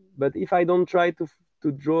 And but if I don't try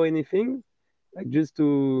to draw anything, like just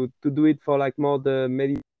to do it for like more the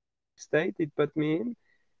meditative state it put me in,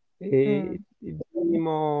 Mm. it really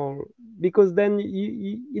more because then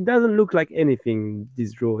it doesn't look like anything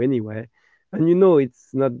this draw anyway, and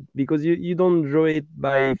it's not because you don't draw it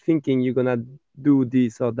by thinking you're gonna do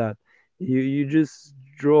this or that. You just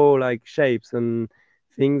draw like shapes and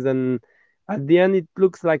things, and at the end it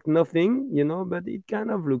looks like nothing, but it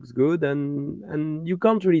kind of looks good, and you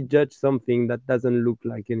can't really judge something that doesn't look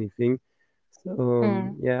like anything. So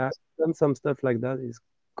Mm. yeah, I've done some stuff like that. It's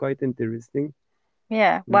quite interesting.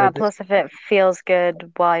 Yeah. Wow. But Plus, if it feels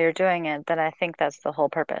good while you're doing it, then I think that's the whole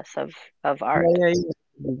purpose of yeah, art. yeah, yeah.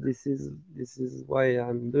 This is why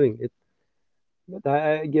I'm doing it. But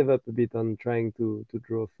I gave up a bit on trying to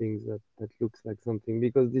draw things that looks like something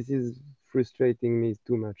because this is frustrating me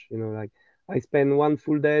too much. Like I spend one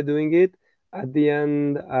full day doing it. At the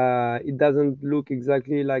end, it doesn't look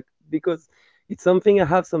exactly like because it's something I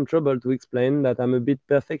have some trouble to explain that I'm a bit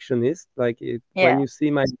perfectionist. Like when Yeah. you see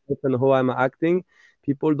my and how I'm acting,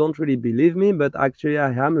 people don't really believe me, but actually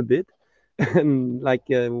I am a bit. And like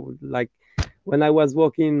when I was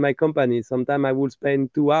working in my company, sometimes I would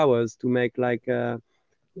spend 2 hours to make like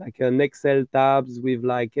an Excel tabs with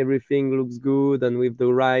like everything looks good and with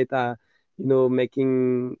the right,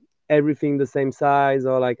 making everything the same size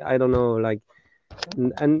or like I don't know, like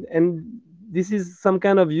and this is some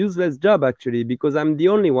kind of useless job actually because I'm the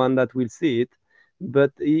only one that will see it.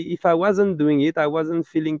 But if I wasn't doing it, I wasn't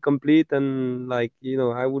feeling complete and like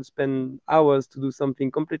I would spend hours to do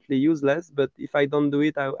something completely useless. But if I don't do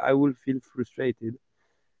it, I will feel frustrated.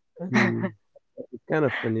 And it's kind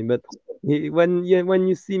of funny, but When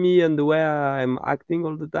you see me and the way I'm acting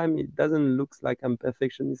all the time, it doesn't look like I'm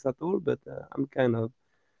perfectionist at all, but I'm kind of.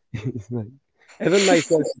 It's like even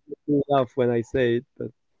myself makes me laugh when I say it,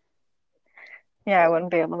 but Yeah, I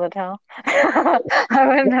wouldn't be able to tell. I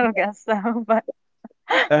wouldn't have guessed so, but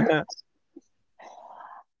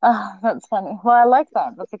that's funny. Well, I like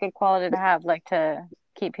that. That's a good quality to have, like to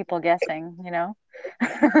keep people guessing, you know?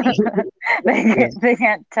 yeah. They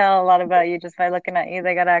can't tell a lot about you just by looking at you.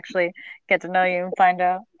 They gotta actually get to know you and find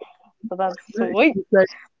out. So that's sweet. It's like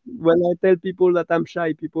when I tell people that I'm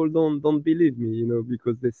shy, people don't believe me,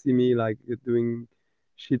 because they see me like doing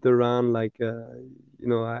shit around, like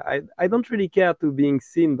I don't really care to being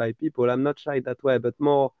seen by people. I'm not shy that way, but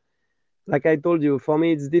more like I told you, for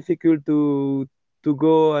me it's difficult to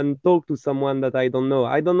go and talk to someone that I don't know.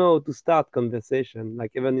 I don't know how to start conversation,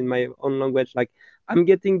 like even in my own language. Like I'm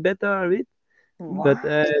getting better at it, but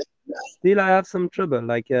What? still I have some trouble.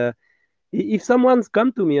 Like if someone's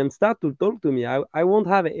come to me and start to talk to me, I won't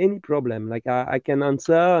have any problem. Like I can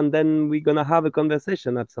answer and then we're gonna have a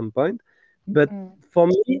conversation at some point. But Mm. for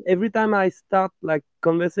me, every time I start like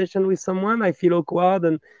conversation with someone, I feel awkward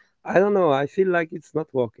and I don't know. I feel like it's not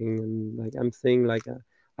working and like I'm saying like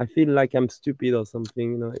I feel like I'm stupid or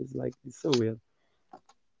something. It's like it's so weird.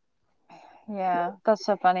 Yeah, that's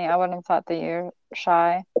so funny. I wouldn't have thought that you're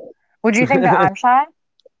shy. Would you think that I'm shy?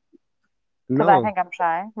 Because I No, think I'm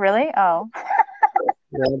shy. Really? Oh.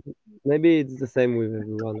 yeah, maybe it's the same with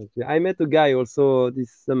everyone. Actually, I met a guy also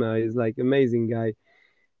this summer. He's like amazing guy.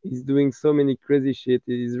 He's doing so many crazy shit.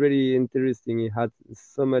 He's really interesting. He had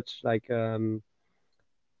so much like you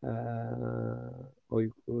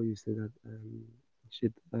say that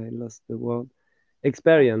shit. I lost the word.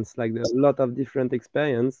 Experience, like a lot of different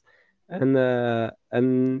experience,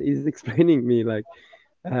 and he's explaining me like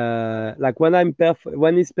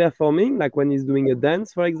when he's performing, like when he's doing a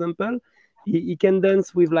dance, for example, he can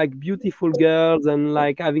dance with like beautiful girls and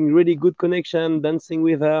like having really good connection, dancing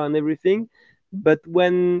with her and everything. But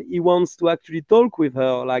when he wants to actually talk with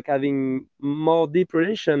her, like having more deep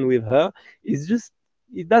relation with her,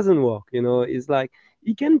 it doesn't work. It's like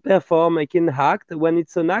he can perform, he can act. When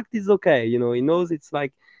it's an act, it's okay. He knows it's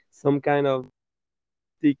like some kind of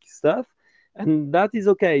thick stuff, and that is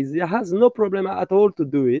okay. He has no problem at all to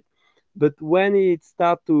do it. But when it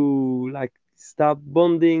start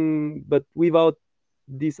bonding, but without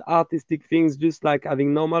these artistic things, just like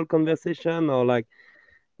having normal conversation or like,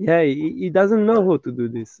 yeah, he doesn't know how to do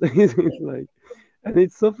this. It's like, and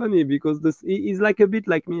it's so funny because he's like a bit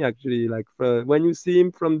like me actually. Like when you see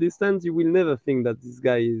him from distance, you will never think that this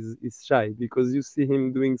guy is shy because you see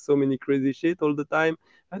him doing so many crazy shit all the time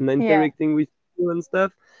and Yeah. interacting with you and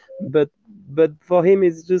stuff. But for him,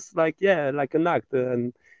 it's just like, yeah, like an act.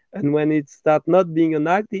 And when it start not being an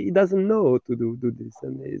act, he doesn't know how to do this.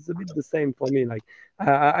 And it's a bit the same for me. Like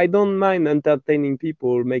I don't mind entertaining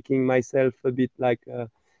people, making myself a bit like.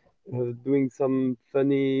 Doing some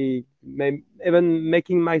funny, even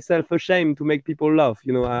making myself ashamed to make people laugh.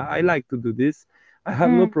 I like to do this. I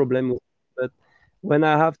have no Mm. problem with it. But when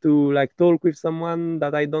I have to like talk with someone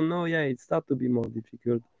that I don't know, yeah, it starts to be more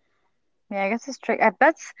difficult. Yeah, I guess it's tricky. I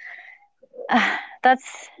that's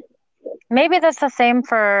that's maybe that's the same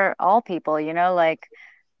for all people, like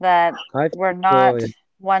that I we're think so, not yeah.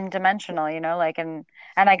 one dimensional, like and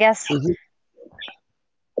I guess Mhm.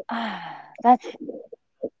 that's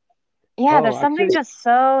yeah, Oh, there's something actually, just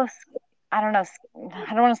so I don't know,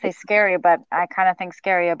 I don't want to say scary, but I kind of think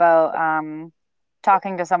scary about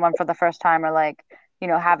talking to someone for the first time or like,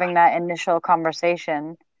 having that initial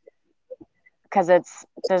conversation because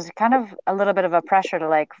there's kind of a little bit of a pressure to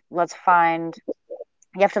like let's find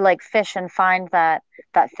you have to like fish and find that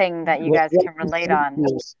thing that you what guys what can can relate connect on.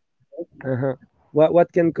 you? Uh-huh.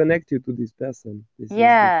 What can connect you to this person? This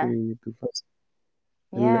is the thing Yeah, you need to find.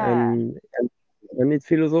 And yeah, and and, and it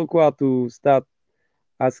feels awkward to start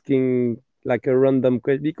asking like a random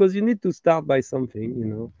question because you need to start by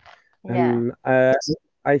something. yeah. And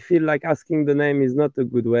I feel like asking the name is not a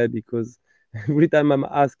good way because every time I'm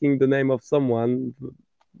asking the name of someone,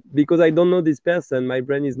 because I don't know this person, my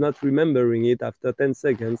brain is not remembering it after 10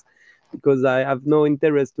 seconds because I have no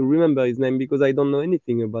interest to remember his name because I don't know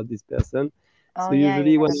anything about this person. Oh So yeah, you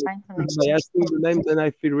usually when gotta find something. by asking the name, then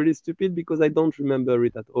I feel really stupid because I don't remember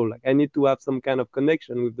it at all. Like I need to have some kind of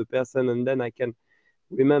connection with the person and then I can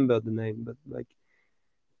remember the name. But like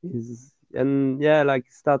is and yeah, like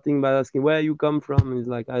starting by asking where you come from is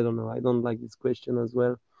like I don't know. I don't like this question as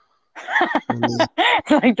well. And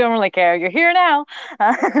Like, don't really care. You're here now.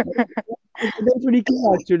 I don't really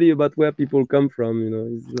care actually about where people come from.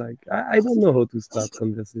 It's like I don't know how to start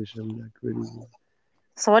conversation. Like really.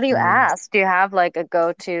 So what do you Mm. ask? Do you have like a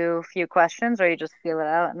go-to few questions or you just feel it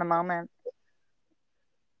out in the moment?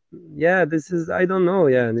 Yeah, this is, I don't know.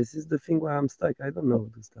 Yeah, this is the thing where I'm stuck. I don't know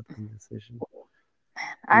how to start conversation.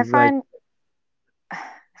 I It's like, find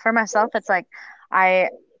for myself it's like I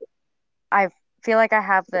I feel like I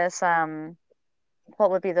have this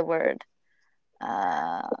what would be the word?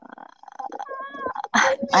 Uh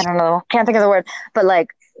I don't know, can't think of the word, but like,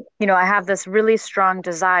 I have this really strong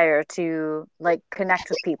desire to like connect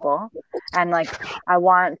with people and like I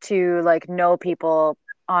want to like know people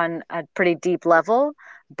on a pretty deep level,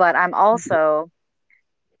 but I'm also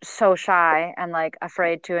so shy and like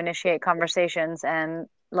afraid to initiate conversations and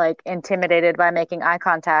like intimidated by making eye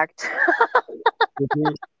contact.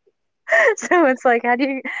 mhm. So it's like, how do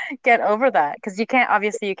you get over that? Because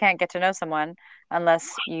obviously, you can't get to know someone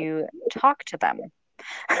unless you talk to them.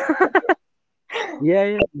 Yeah,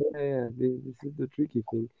 yeah, yeah, yeah. This is the tricky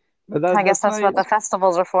thing. But I guess that's that's why, what the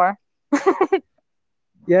festivals are for.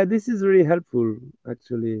 yeah, this is really helpful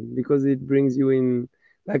actually because it brings you in.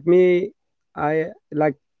 Like me, I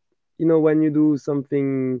like, when you do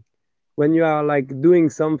something, when you are like doing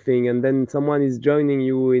something and then someone is joining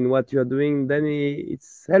you in what you're doing, then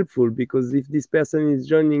it's helpful because if this person is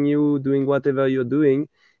joining you doing whatever you're doing,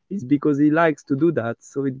 it's because he likes to do that.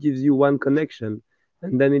 So it gives you one connection,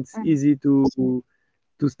 and then it's Mhm. easy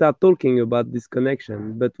to start talking about this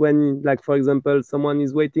connection. But when, like, for example, someone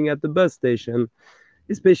is waiting at the bus station,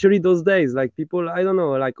 especially those days, like people, I don't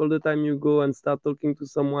know, like all the time you go and start talking to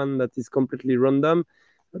someone that is completely random,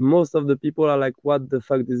 most of the people are like, what the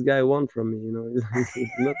fuck this guy want from me,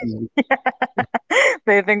 it's not easy.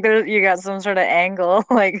 They think you got some sort of angle.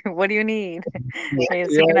 Like, what do you need?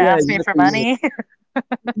 Is he Yeah, gonna yeah, ask me for exactly. money?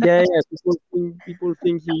 Yeah, yeah, people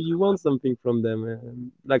think you want something from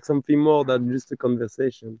them, like something more than just a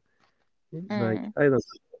conversation. It's like, Mm, I don't know,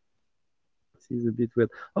 this is a bit weird.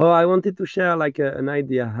 Oh, I wanted to share like an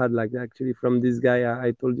idea I had, like actually from this guy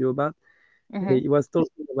I told you about. hmm He was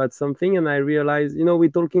talking about something, and I realized, we're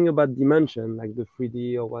talking about dimension, like the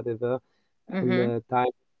 3D or whatever, and hmm time.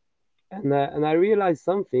 And I realized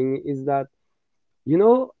something is that,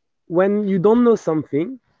 when you don't know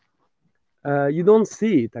something, you don't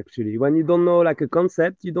see it actually. When you don't know like a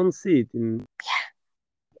concept, you don't see it.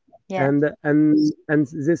 Yeah. And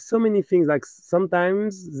there's so many things. Like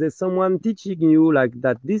sometimes there's someone teaching you like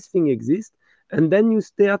that this thing exists, and then you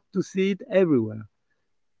start to see it everywhere.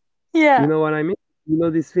 You Yeah. know what I mean? You know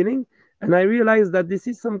this feeling? And I realized that this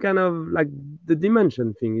is some kind of like the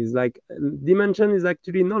dimension thing is like dimension is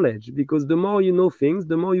actually knowledge because the more you know things,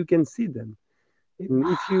 the more you can see them. And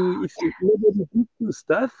if you nobody teach you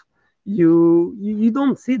stuff, you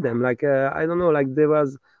don't see them. Like I don't know, like there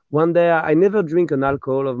was one day I never drink an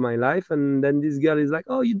alcohol of my life, and then this girl is like,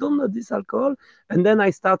 "Oh, you don't know this alcohol?" And then I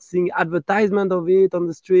start seeing advertisement of it on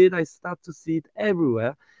the street. I start to see it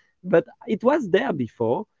everywhere, but it was there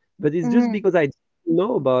before. But it's just hmm because I didn't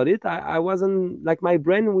know about it. I wasn't like my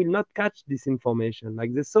brain will not catch this information.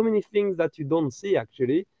 Like there's so many things that you don't see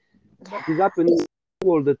actually that is happening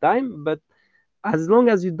all the time, but as long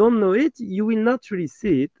as you don't know it, you will not really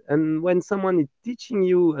see it. And when someone is teaching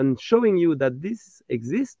you and showing you that this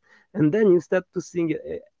exists, and then you start to see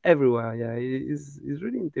it everywhere. Yeah, it's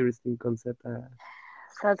really interesting concept.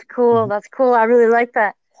 That's cool. Mhm. That's cool. I really like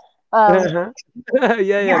that. Um, Uh-huh.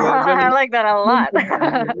 Yeah, yeah. I like that a lot.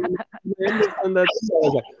 I understand that. I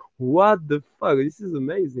was like, what the fuck? This is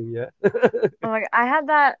amazing. Yeah. Like I had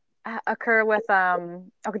that occur with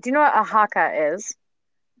okay, do you know what a haka is?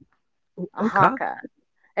 A Okay. haka.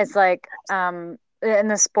 It's like in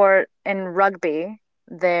the sport in rugby,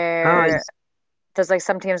 Ah, there's like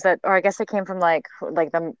some teams that, or I guess it came from like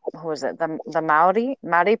the who was it? The Maori,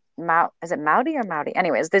 is it Maori or Maori?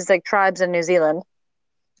 Anyways, there's like tribes in New Zealand,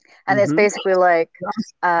 and it's mm-hmm. basically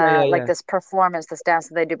Yeah, yeah, like yeah. this performance, this dance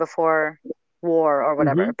that they do before war or Mm-hmm.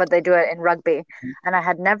 whatever, but they do it in rugby. And I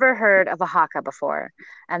had never heard of a haka before.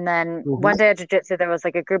 And then Mm-hmm. one day at jiu-jitsu, there was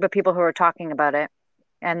like a group of people who were talking about it,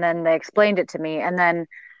 and then they explained it to me, and then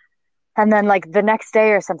like the next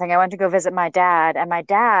day or something, I went to go visit my dad, and my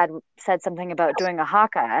dad said something about doing a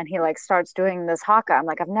haka, and he like starts doing this haka. I'm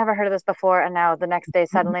like, I've never heard of this before, and now the next day,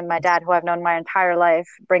 suddenly my dad, who I've known my entire life,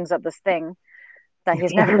 brings up this thing that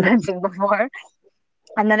he's never mentioned before.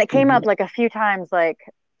 And then it came Mm-hmm. up like a few times, like,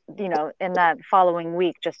 in that following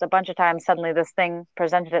week, just a bunch of times, suddenly this thing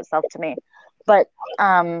presented itself to me. But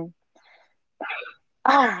um,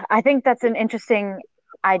 I think that's an interesting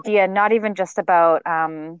idea, not even just about,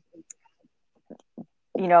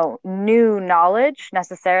 new knowledge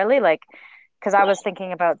necessarily, like, because I was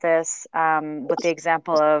thinking about this with the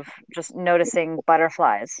example of just noticing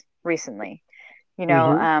butterflies recently. You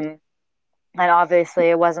know, Mm-hmm. um, And obviously,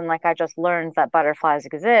 it wasn't like I just learned that butterflies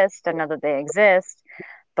exist and know that they exist,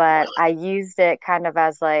 but I used it kind of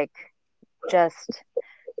as like just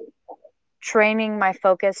training my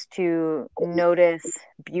focus to notice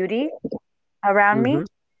beauty around me Mm-hmm.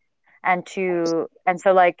 and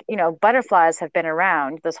so like butterflies have been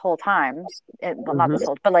around this whole time well, not this Mm-hmm.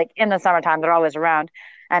 whole, but like in the summertime they're always around,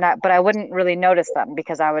 but I wouldn't really notice them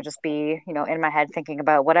because I would just be in my head thinking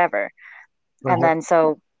about whatever. And Uh-huh. then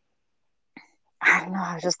so I don't know,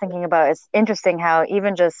 I was just thinking about, it's interesting how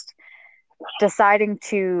even just deciding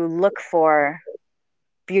to look for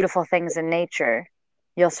beautiful things in nature,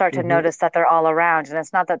 you'll start to Mm-hmm. notice that they're all around. And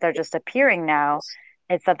it's not that they're just appearing now,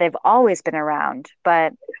 it's that they've always been around.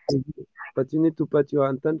 But But you need to put your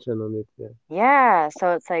attention on it. Yeah. yeah,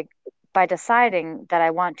 so it's like by deciding that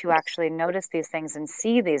I want to actually notice these things and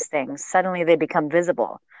see these things, suddenly they become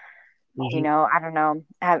visible. Mm-hmm. I don't know.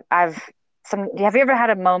 Have you ever had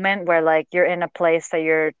a moment where like you're in a place that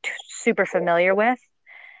you're super familiar with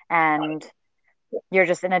and you're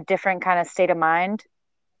just in a different kind of state of mind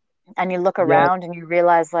and you look Yeah. around and you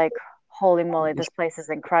realize like, holy moly, this place is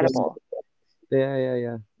Yeah. incredible. Yeah. Yeah.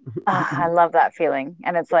 Yeah. Ah, I love that feeling.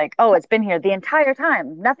 And it's like, oh, it's been here the entire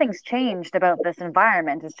time. Nothing's changed about this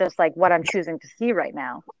environment. It's just like what I'm choosing to see right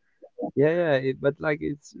now. Yeah, yeah, but like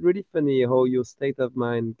it's really funny how your state of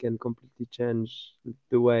mind can completely change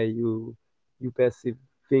the way you perceive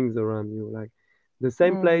things around you. Like the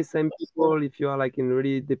same Mm, place, same people. If you are like in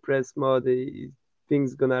really depressed mode,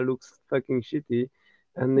 things gonna look fucking shitty.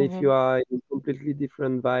 And if you hmm are in completely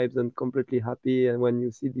different vibes and completely happy, and when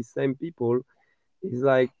you see the same people, it's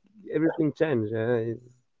like everything changed. Yeah?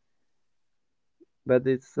 But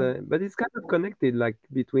it's kind of connected, like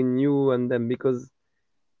between you and them, because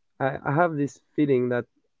I have this feeling that,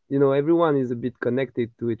 everyone is a bit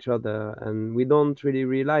connected to each other and we don't really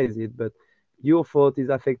realize it, but your thought is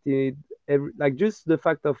affected like just the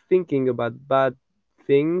fact of thinking about bad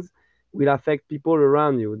things will affect people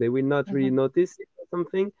around you. They will not really hmm notice it or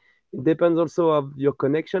something. It depends also of your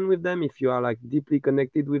connection with them. If you are like deeply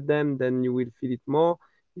connected with them, then you will feel it more.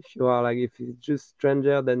 If you are like if it's just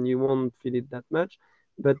stranger, then you won't feel it that much.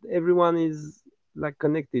 But everyone is like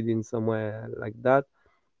connected in somewhere like that.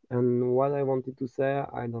 And what I wanted to say,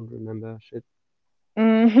 I don't remember. Shit.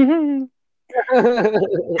 hmm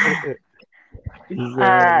Is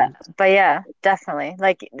Uh, but yeah, definitely.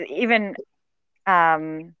 Like even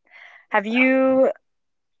um, have you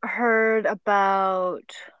heard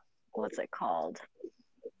about what's it called?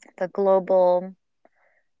 The global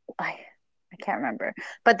I I can't remember.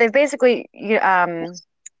 But they've basically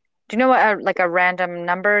do you know what like a random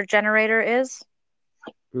number generator is?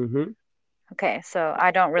 mm-hmm, Okay, so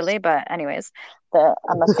I don't really, but anyways,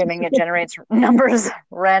 I'm assuming it generates numbers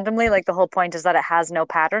randomly. Like the whole point is that it has no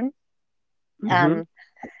pattern. mm-hmm, Um,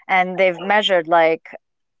 and they've measured like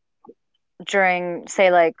during,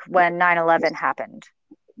 say, like when 9/11 happened,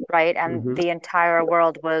 right? And mm-hmm, the entire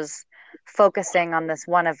world was focusing on this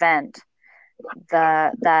one event.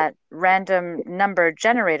 That random number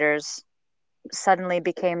generators suddenly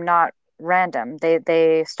became not random.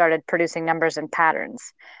 They started producing numbers and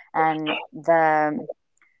patterns. And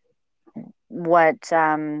what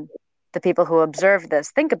the people who observed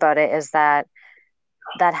this think about it is that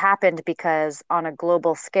that happened because on a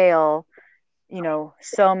global scale,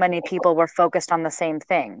 so many people were focused on the same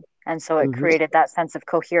thing, and so it mm-hmm, created that sense of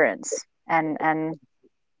coherence.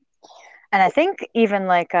 And I think even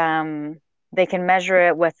like they can measure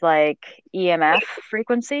it with like EMF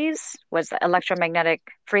frequencies, was electromagnetic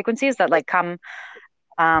frequencies that like come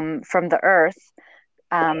from the earth.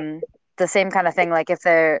 Um, the same kind of thing. Like if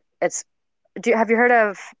they're it's have you heard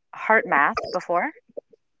of heart math before?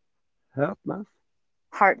 Heart math?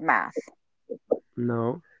 Heart math.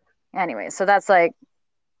 No. Anyway, so that's like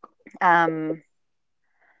um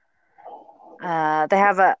they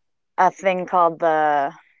have a thing called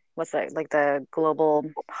the what's that, like the Global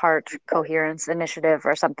Heart Coherence Initiative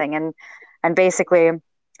or something. And basically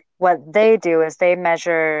what they do is they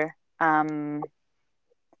measure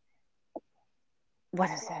what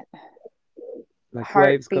is it? Like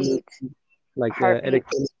waves coming, Heartbeat, like heartbeat.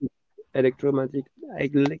 electromagnetic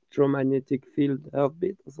electromagnetic field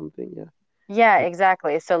heartbeat or something. Yeah. Yeah,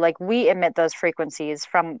 exactly. So like we emit those frequencies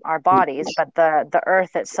from our bodies, but the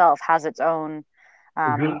earth itself has its own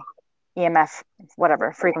Mm-hmm, um EMF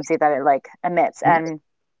whatever frequency that it like emits. And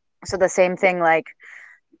so the same thing, like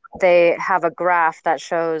they have a graph that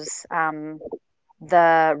shows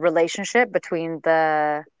the relationship between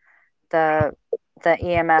the the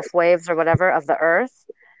EMF waves or whatever of the earth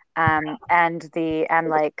and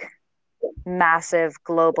like massive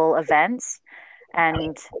global events.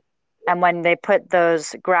 And And when they put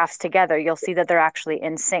those graphs together, you'll see that they're actually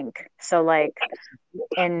in sync. So like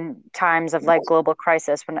in times of like global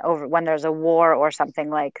crisis, when there's a war or something,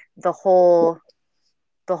 like the whole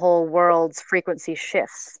world's frequency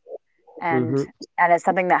shifts, and Mm-hmm. it's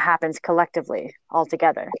something that happens collectively all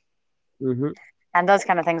together. Mm-hmm. And those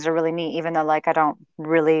kind of things are really neat, even though like I don't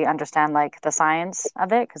really understand like the science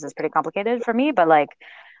of it because it's pretty complicated for me. But like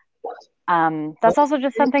that's also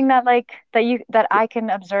just something that like that I can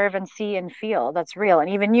observe and see and feel that's real. And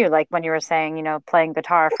even you, like when you were saying, you know, playing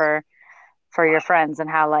guitar for your friends and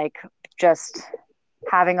how like just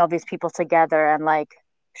having all these people together and like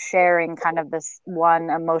sharing kind of this one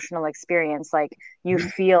emotional experience, like you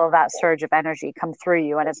feel that surge of energy come through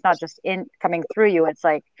you, and it's not just in coming through you, it's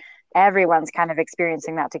like everyone's kind of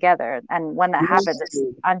experiencing that together, and when that happens it's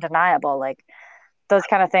undeniable. Like those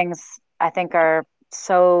kind of things I think are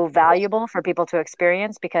so valuable for people to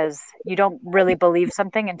experience because you don't really believe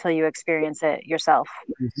something until you experience it yourself.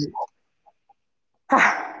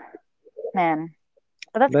 Man,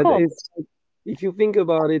 but that's But cool. it's if you think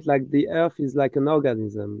about it, like the earth is like an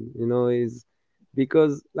organism, is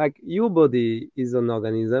because like your body is an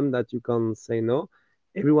organism that you can't say no.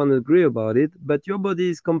 Everyone agree about it, but your body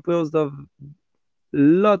is composed of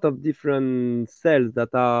lot of different cells that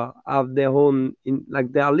are have their own in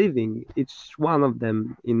like they are living, each one of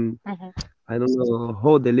them in Hmm. I don't know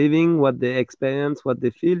how they're living, what they experience, what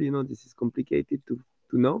they feel. This is complicated to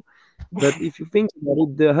know. But if you think about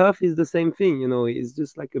it, the earth is the same thing. It's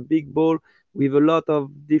just like a big ball with a lot of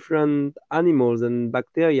different animals and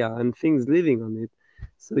bacteria and things living on it.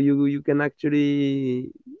 So you can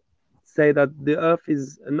actually say that the earth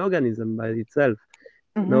is an organism by itself,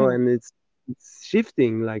 Hmm. and it's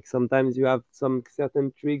shifting. Like sometimes you have some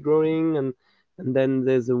certain tree growing, and then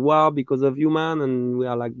there's a war because of human, and we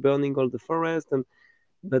are like burning all the forest, and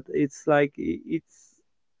but it's like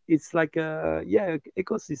it's like a yeah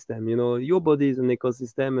ecosystem. Your body is an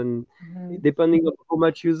ecosystem, and Hmm. depending on how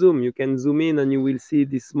much you zoom, you can zoom in and you will see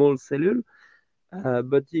this small cellule,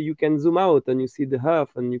 but you can zoom out and you see the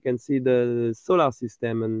earth and you can see the solar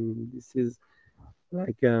system, and this is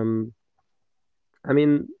like I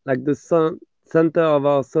mean, like the center of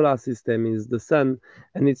our solar system is the sun,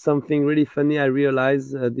 and it's something really funny. I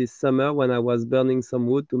realized this summer when I was burning some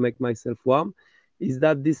wood to make myself warm, is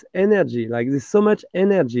that this energy, like there's so much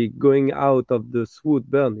energy going out of this wood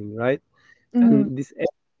burning, right? Hmm. And this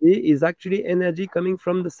energy is actually energy coming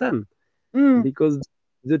from the sun Mm. because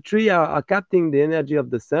the tree are capturing the energy of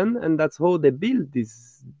the sun, and that's how they build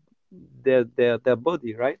this their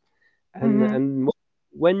body, right? and Hmm. and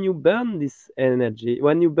when you burn this energy,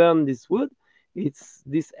 when you burn this wood, it's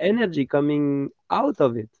this energy coming out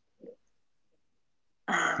of it,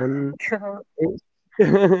 and Cool. it,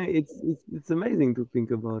 it's amazing to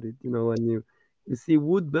think about it. When you see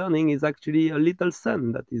wood burning is actually a little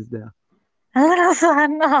sun that is there. A little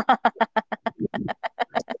fun. I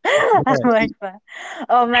Yeah. like that.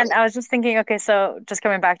 Oh man, I was just thinking, okay, so just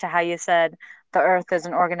coming back to how you said the earth is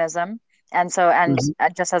an organism. And so, and Mhm.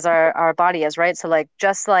 just as our body is, right? So like,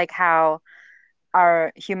 just like how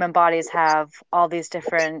our human bodies have all these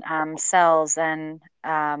different cells and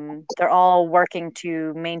they're all working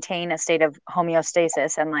to maintain a state of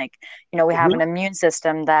homeostasis. And like, we have Mhm. an immune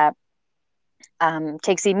system that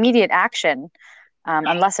takes immediate action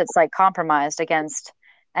unless it's like compromised against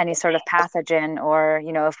any sort of pathogen, or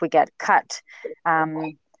if we get cut,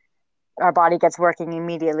 um, our body gets working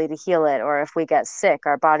immediately to heal it, or if we get sick,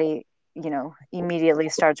 our body immediately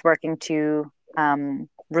starts working to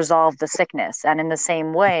resolve the sickness. And in the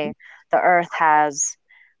same way, the earth has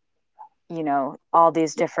all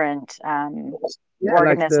these different Yeah,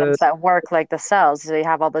 like the organisms that work like the cells. So you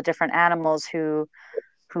have all the different animals who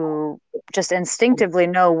just instinctively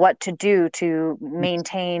know what to do to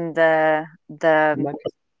maintain the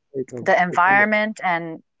natural state of the the planet. environment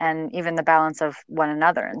and even the balance of one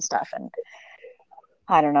another and stuff. And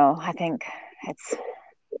I don't know, I think it's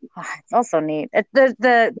it's also neat.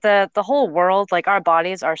 The whole world, like our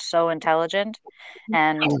bodies are so intelligent,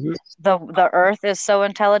 and Mhm. the earth is so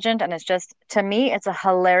intelligent, and it's just, to me, it's a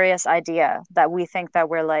hilarious idea that we think that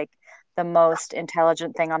we're like the most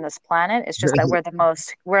intelligent thing on this planet. It's just that we're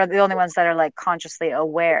the only ones that are like consciously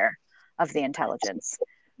aware of the intelligence.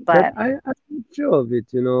 But But I'm not sure of it.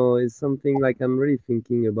 Is something like I'm really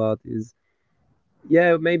thinking about is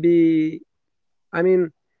yeah maybe I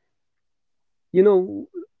mean who,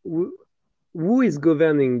 who is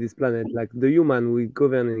governing this planet? Like the human who is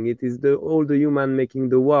governing it is the all the human making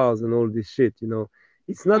the wars and all this shit.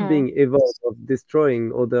 It's not mm, being evolved of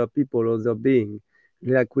destroying other people, other being.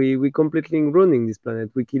 Like we completely ruining this planet.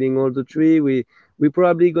 We're killing all the tree. We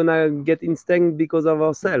probably gonna get instinct because of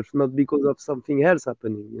ourselves, not because of something else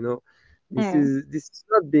happening. Hmm. This is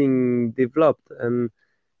not being developed, and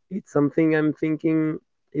it's something I'm thinking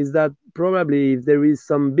is that probably if there is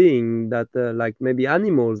some being that like maybe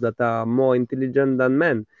animals that are more intelligent than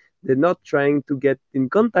men, they're not trying to get in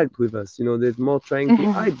contact with us. They're more trying to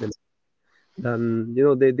hide them.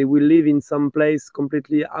 They will live in some place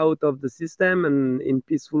completely out of the system and in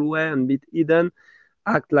peaceful way and be hidden,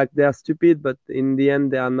 act like they are stupid, but in the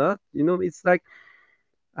end they are not. It's like,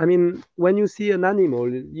 I mean, when you see an animal,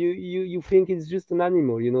 you think it's just an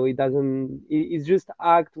animal. It doesn't. It's just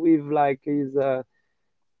act with like his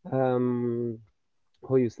um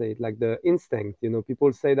how you say it, like the instinct.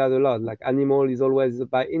 People say that a lot, like animal is always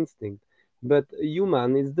by instinct, but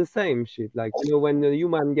human is the same shit. Like, when a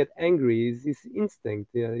human get angry, is his instinct.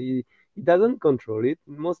 Yeah, he doesn't control it.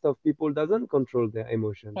 Most of people doesn't control their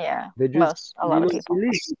emotion. Yeah, They just, a lot of people.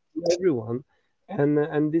 release it to everyone.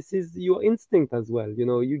 And this is your instinct as well.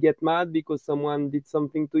 You get mad because someone did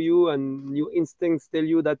something to you, and your instincts tell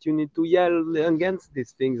you that you need to yell against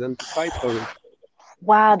these things and to fight for it.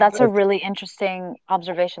 Wow, that's a But really interesting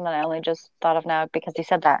observation that I only just thought of now because you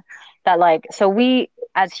said that. That like, so we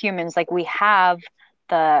as humans, like we have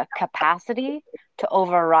the capacity to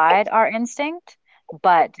override our instinct,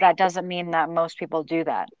 but that doesn't mean that most people do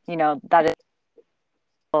that. That is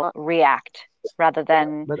react rather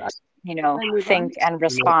than, but I time with think animals, and you know.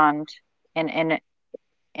 respond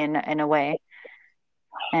in a way.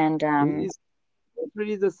 And It's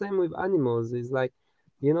really the same with animals. It's like,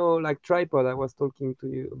 like tripod. I was talking to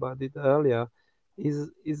you about it earlier.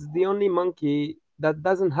 Is the only monkey that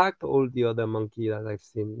doesn't act all the other monkey that I've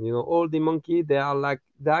seen. All the monkey they are like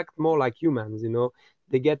they act more like humans.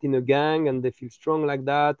 They get in a gang and they feel strong like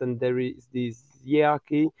that, and there is this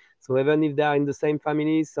hierarchy. So even if they are in the same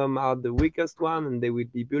family, some are the weakest one and they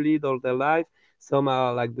will be bullied all their life. Some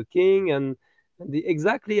are like the king, and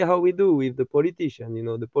exactly how we do with the politician.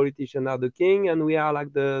 The politician are the king, and we are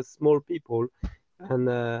like the small people, and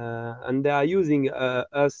they are using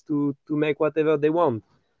us to make whatever they want.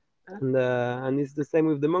 And it's the same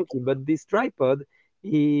with the monkey. But this tripod,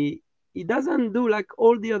 he doesn't do like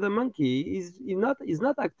all the other monkey. He's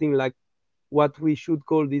not acting like what we should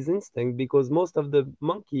call this instinct, because most of the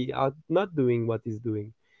monkey are not doing what he's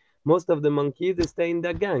doing. Most of the monkeys they stay in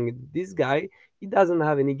their gang. This guy, he doesn't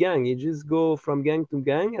have any gang. He just go from gang to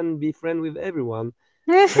gang and be friend with everyone.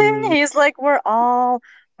 And he's like, we're all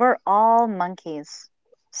monkeys.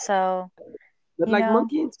 So, but you like know,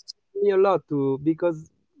 monkey inspires me a lot too,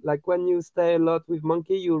 because like when you stay a lot with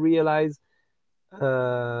monkey, you realize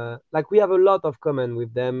like we have a lot of common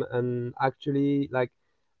with them. And actually, like,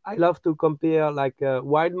 I love to compare like a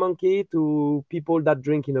wild monkey to people that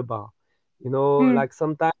drink in a bar. hmm. Like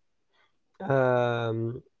sometimes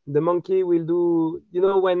the monkey will do,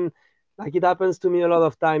 when, like, it happens to me a lot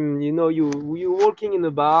of time. You walking in a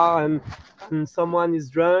bar, and someone is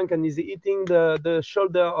drunk and is eating the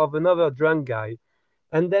shoulder of another drunk guy,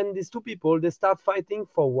 and then these two people they start fighting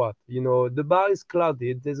for what? The bar is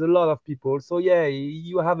crowded, there's a lot of people, so yeah,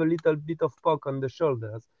 you have a little bit of poke on the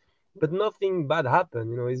shoulders, but nothing bad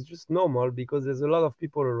happened. It's just normal because there's a lot of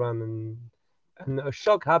people around, and a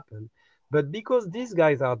shock happened. But because these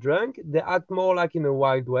guys are drunk, they act more like in a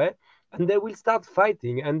wild way, and they will start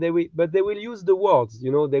fighting, and they will use the words.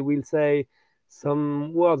 They will say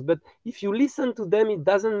some words, but if you listen to them, it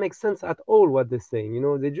doesn't make sense at all what they're saying.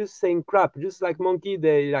 They're just saying crap, just like monkey.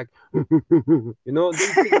 They like,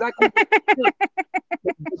 it's exactly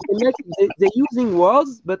they're using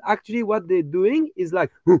words, but actually what they're doing is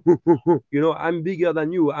like, I'm bigger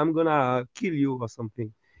than you, I'm gonna kill you or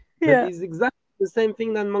something. But Yeah. it's exactly the same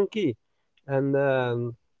thing than monkey, and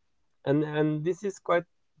and this is quite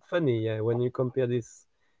funny, yeah, when you compare this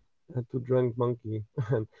to drunk monkey.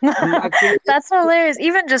 And actually, That's hilarious.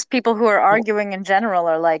 Even just people who are arguing in general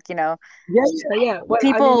are like, yeah, yeah, yeah. Well, I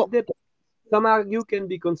mean, people. it depends. Some argue can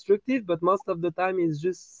be constructive, but most of the time it's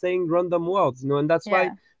just saying random words, and that's why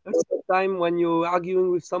Yeah. most of the time when you're arguing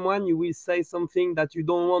with someone, you will say something that you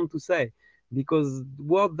don't want to say, because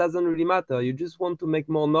word doesn't really matter. You just want to make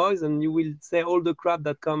more noise, and you will say all the crap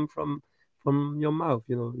that come from your mouth.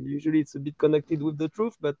 Usually it's a bit connected with the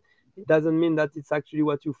truth, but it doesn't mean that it's actually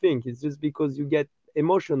what you think. It's just because you get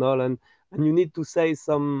emotional, and you need to say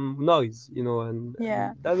some noise, and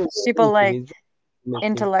Yeah. it doesn't mean People anything. like It's just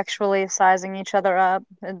emotion. intellectually sizing each other up,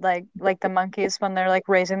 and like the monkeys when they're like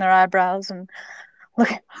raising their eyebrows and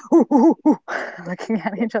looking looking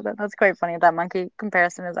at each other. That's quite funny. That monkey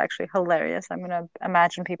comparison is actually hilarious. I'm gonna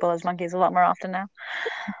imagine people as monkeys a lot more often now.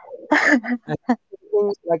 And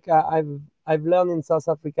like I've learned in South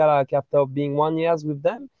Africa, like after being 1 year with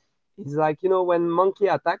them, it's like, you know, when monkey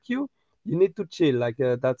attack you, you need to chill. Like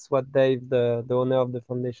that's what Dave, the owner of the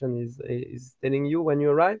foundation, is telling you when you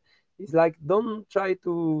arrive. It's like, don't try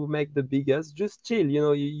to make the biggest, just chill. You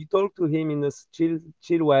know, you talk to him in a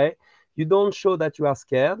chill way. You don't show that you are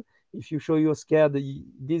scared. If you show you're scared,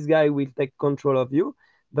 this guy will take control of you.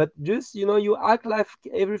 But just, you know, you act like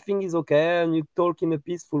everything is okay and you talk in a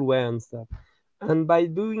peaceful way and stuff. And by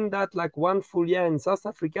doing that, like 1 full year in South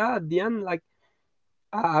Africa, at the end, like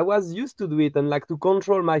I was used to do it and like to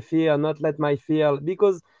control my fear, not let my fear,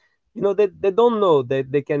 because you know they don't know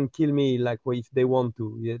that they can kill me like if they want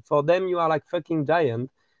to. Yeah, for them, you are like fucking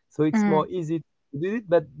giant, so it's Mm. more easy to do it.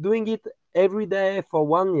 But doing it every day for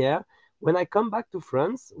 1 year, when I come back to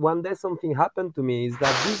France, one day something happened to me. Is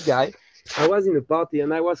that this guy? I was in a party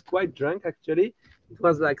and I was quite drunk actually. It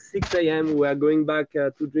was like 6 a.m. We were going back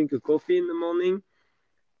to drink a coffee in the morning,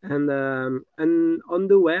 and on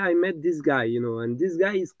the way I met this guy, you know, and this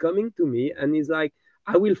guy is coming to me and he's like,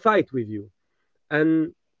 I will fight with you.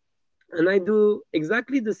 And and I do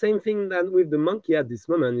exactly the same thing that with the monkey at this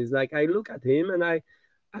moment. Is like I look at him and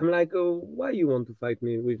I'm like, oh, why you want to fight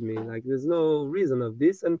me with me? Like there's no reason of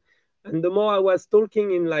this. And the more I was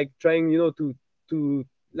talking in like trying, you know, to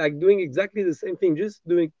like doing exactly the same thing, just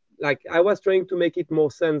doing like I was trying to make it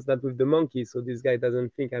more sense that with the monkey, so this guy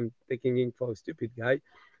doesn't think I'm taking him for a stupid guy.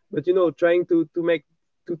 But you know, trying to make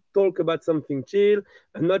to talk about something chill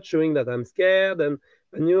and not showing that I'm scared, and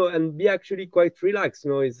you know, and be actually quite relaxed.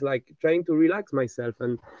 You know, it's like trying to relax myself.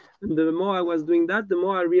 And the more I was doing that, the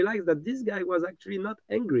more I realized that this guy was actually not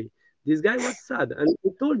angry. This guy was sad, and I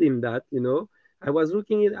told him that. You know, I was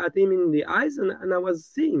looking at him in the eyes, and I was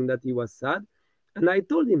seeing that he was sad. And I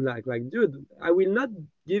told him like, dude, I will not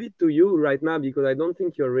give it to you right now because I don't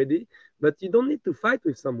think you're ready. But you don't need to fight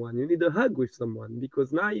with someone. You need a hug with someone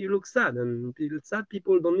because now you look sad, and sad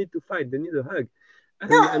people don't need to fight. They need a hug.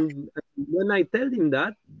 And when I tell him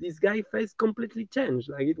that, this guy face completely changed.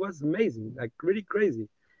 Like it was amazing, like really crazy.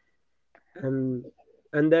 And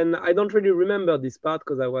and then I don't really remember this part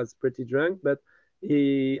because I was pretty drunk, but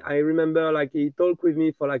I remember like he talked with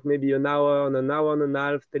me for like maybe an hour and a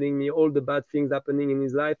half, telling me all the bad things happening in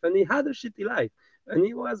his life, and he had a shitty life, and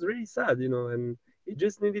he was really sad, you know, and he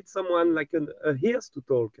just needed someone like a ears to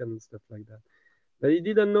talk and stuff like that. But he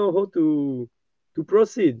didn't know how to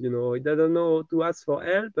proceed, you know. He didn't know to ask for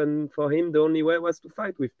help, and for him the only way was to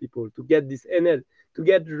fight with people to get this energy, to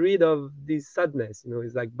get rid of this sadness, you know.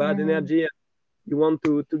 It's like bad Mm-hmm. energy, you want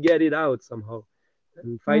to get it out somehow.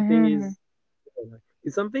 And fighting Mm-hmm. is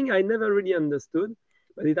it's something I never really understood,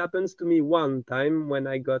 but it happens to me one time when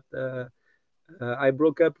I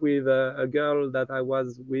broke up with a girl that I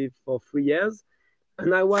was with for 3 years,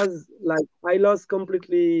 and I was like I lost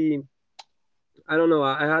completely. I don't know.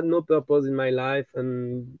 I had no purpose in my life,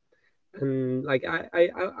 and like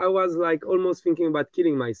I was like almost thinking about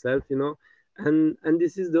killing myself, you know. And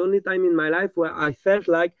this is the only time in my life where I felt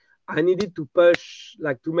like I needed to push,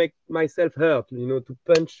 like to make myself hurt, you know, to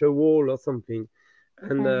punch a wall or something.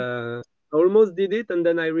 And I almost did it, and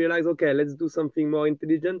then I realized, okay, let's do something more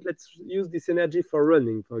intelligent. Let's use this energy for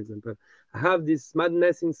running, for example. I have this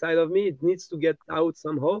madness inside of me; it needs to get out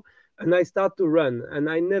somehow, and I start to run. And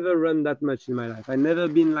I never run that much in my life. I never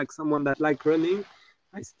been like someone that like running.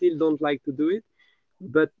 I still don't like to do it,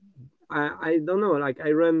 but I don't know. Like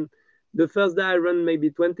I run. The first day I run maybe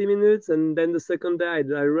 20 minutes, and then the second day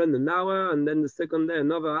I run an hour, and then the second day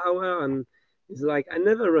another hour, and it's like I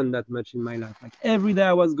never run that much in my life. Like every day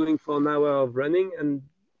I was going for an hour of running, and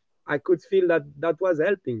I could feel that that was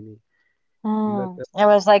helping me. But It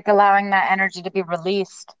was like allowing that energy to be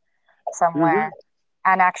released mhm. somewhere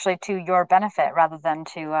and actually to your benefit rather than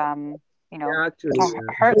to you know, Yeah, actually, to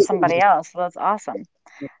hurt somebody else. Well, that's awesome.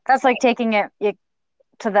 That's like taking it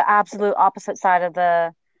to the absolute opposite side of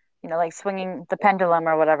the, you know, like swinging the pendulum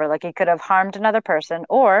or whatever. Like you could have harmed another person,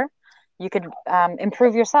 or you could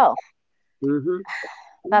improve yourself. hmm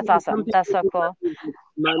That's some awesome. That's people so do that cool.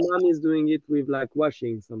 my mom is doing it with like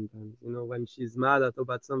washing sometimes. You know, when she's mad at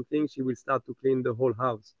about something, she will start to clean the whole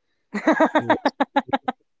house. Uh,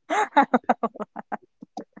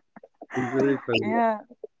 it's really funny. Yeah.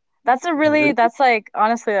 That's a really, And that's like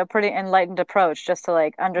honestly a pretty enlightened approach just to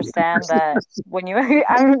like understand that when you,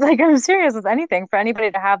 I'm like, I'm serious with anything for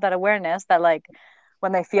anybody to have that awareness that like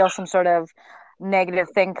when they feel some sort of negative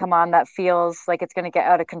thing come on that feels like it's going to get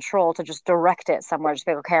out of control to just direct it somewhere. Just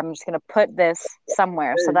be like, okay, I'm just going to put this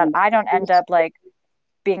somewhere so that I don't end up like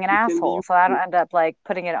being an it can be asshole. So I don't end up like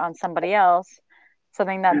putting it on somebody else,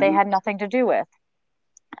 something that they useful. had nothing to do with.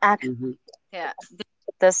 Actually, Hmm yeah.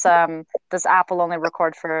 This app will only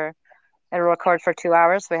record for It'll record for 2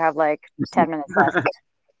 hours. We have like 10 minutes left.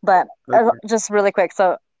 But Okay. just really quick.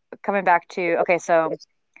 So coming back to, okay, so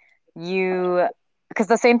you, because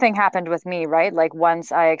the same thing happened with me, right? Like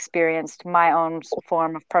once I experienced my own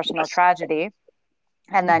form of personal tragedy,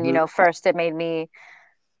 and then, Hmm. first it made me,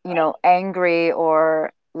 angry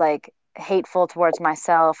or like hateful towards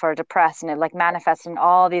myself or depressed, and it like manifests in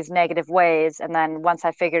all these negative ways. And then once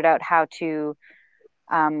I figured out how to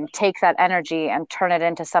take that energy and turn it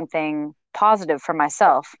into something positive for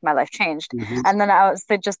myself, my life changed. Hmm. And then I was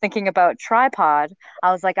just thinking about Tripod.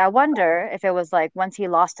 I was like, I wonder if it was like once he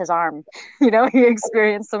lost his arm, he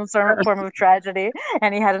experienced some sort of form of tragedy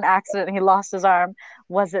and he had an accident and he lost his arm.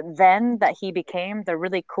 Was it then that he became the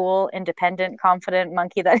really cool, independent, confident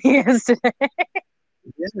monkey that he is today?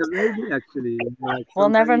 Yeah, maybe actually. Like We'll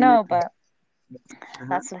never sometimes. know, but Uh-huh.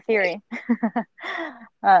 that's the theory.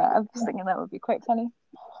 I'm just thinking that would be quite funny.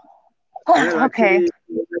 Well, Okay. actually,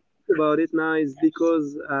 when I think about it now is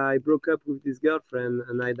because I broke up with this girlfriend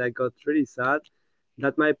and I got really sad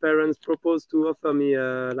that my parents proposed to offer me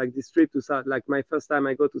like this trip to South, like my first time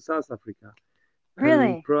I go to South Africa. And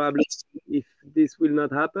Really? probably if this will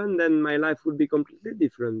not happen, then my life will be completely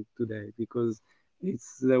different today because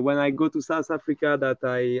it's when I go to South Africa that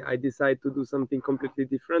I decide to do something completely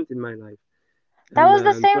different in my life. That was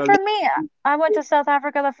the And same for probably. me. I went to South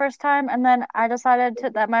Africa the first time, and then I decided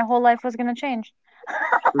that my whole life was going to change.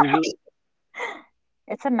 Mhm.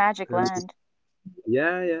 It's a magic And land.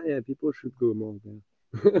 yeah, yeah, yeah, people should go more there.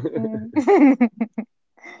 Mm.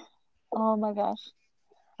 Oh my gosh.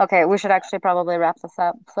 Okay, we should actually probably wrap this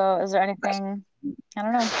up. So, is there anything, I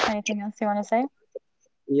don't know, anything else you want to say?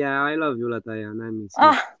 Yeah, I love you, Lataya, and I miss you.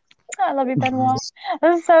 Ah, I love you, Benoit.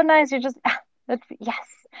 This is so nice. You're just, yes.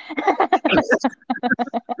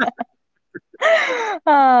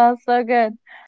 Oh, so good.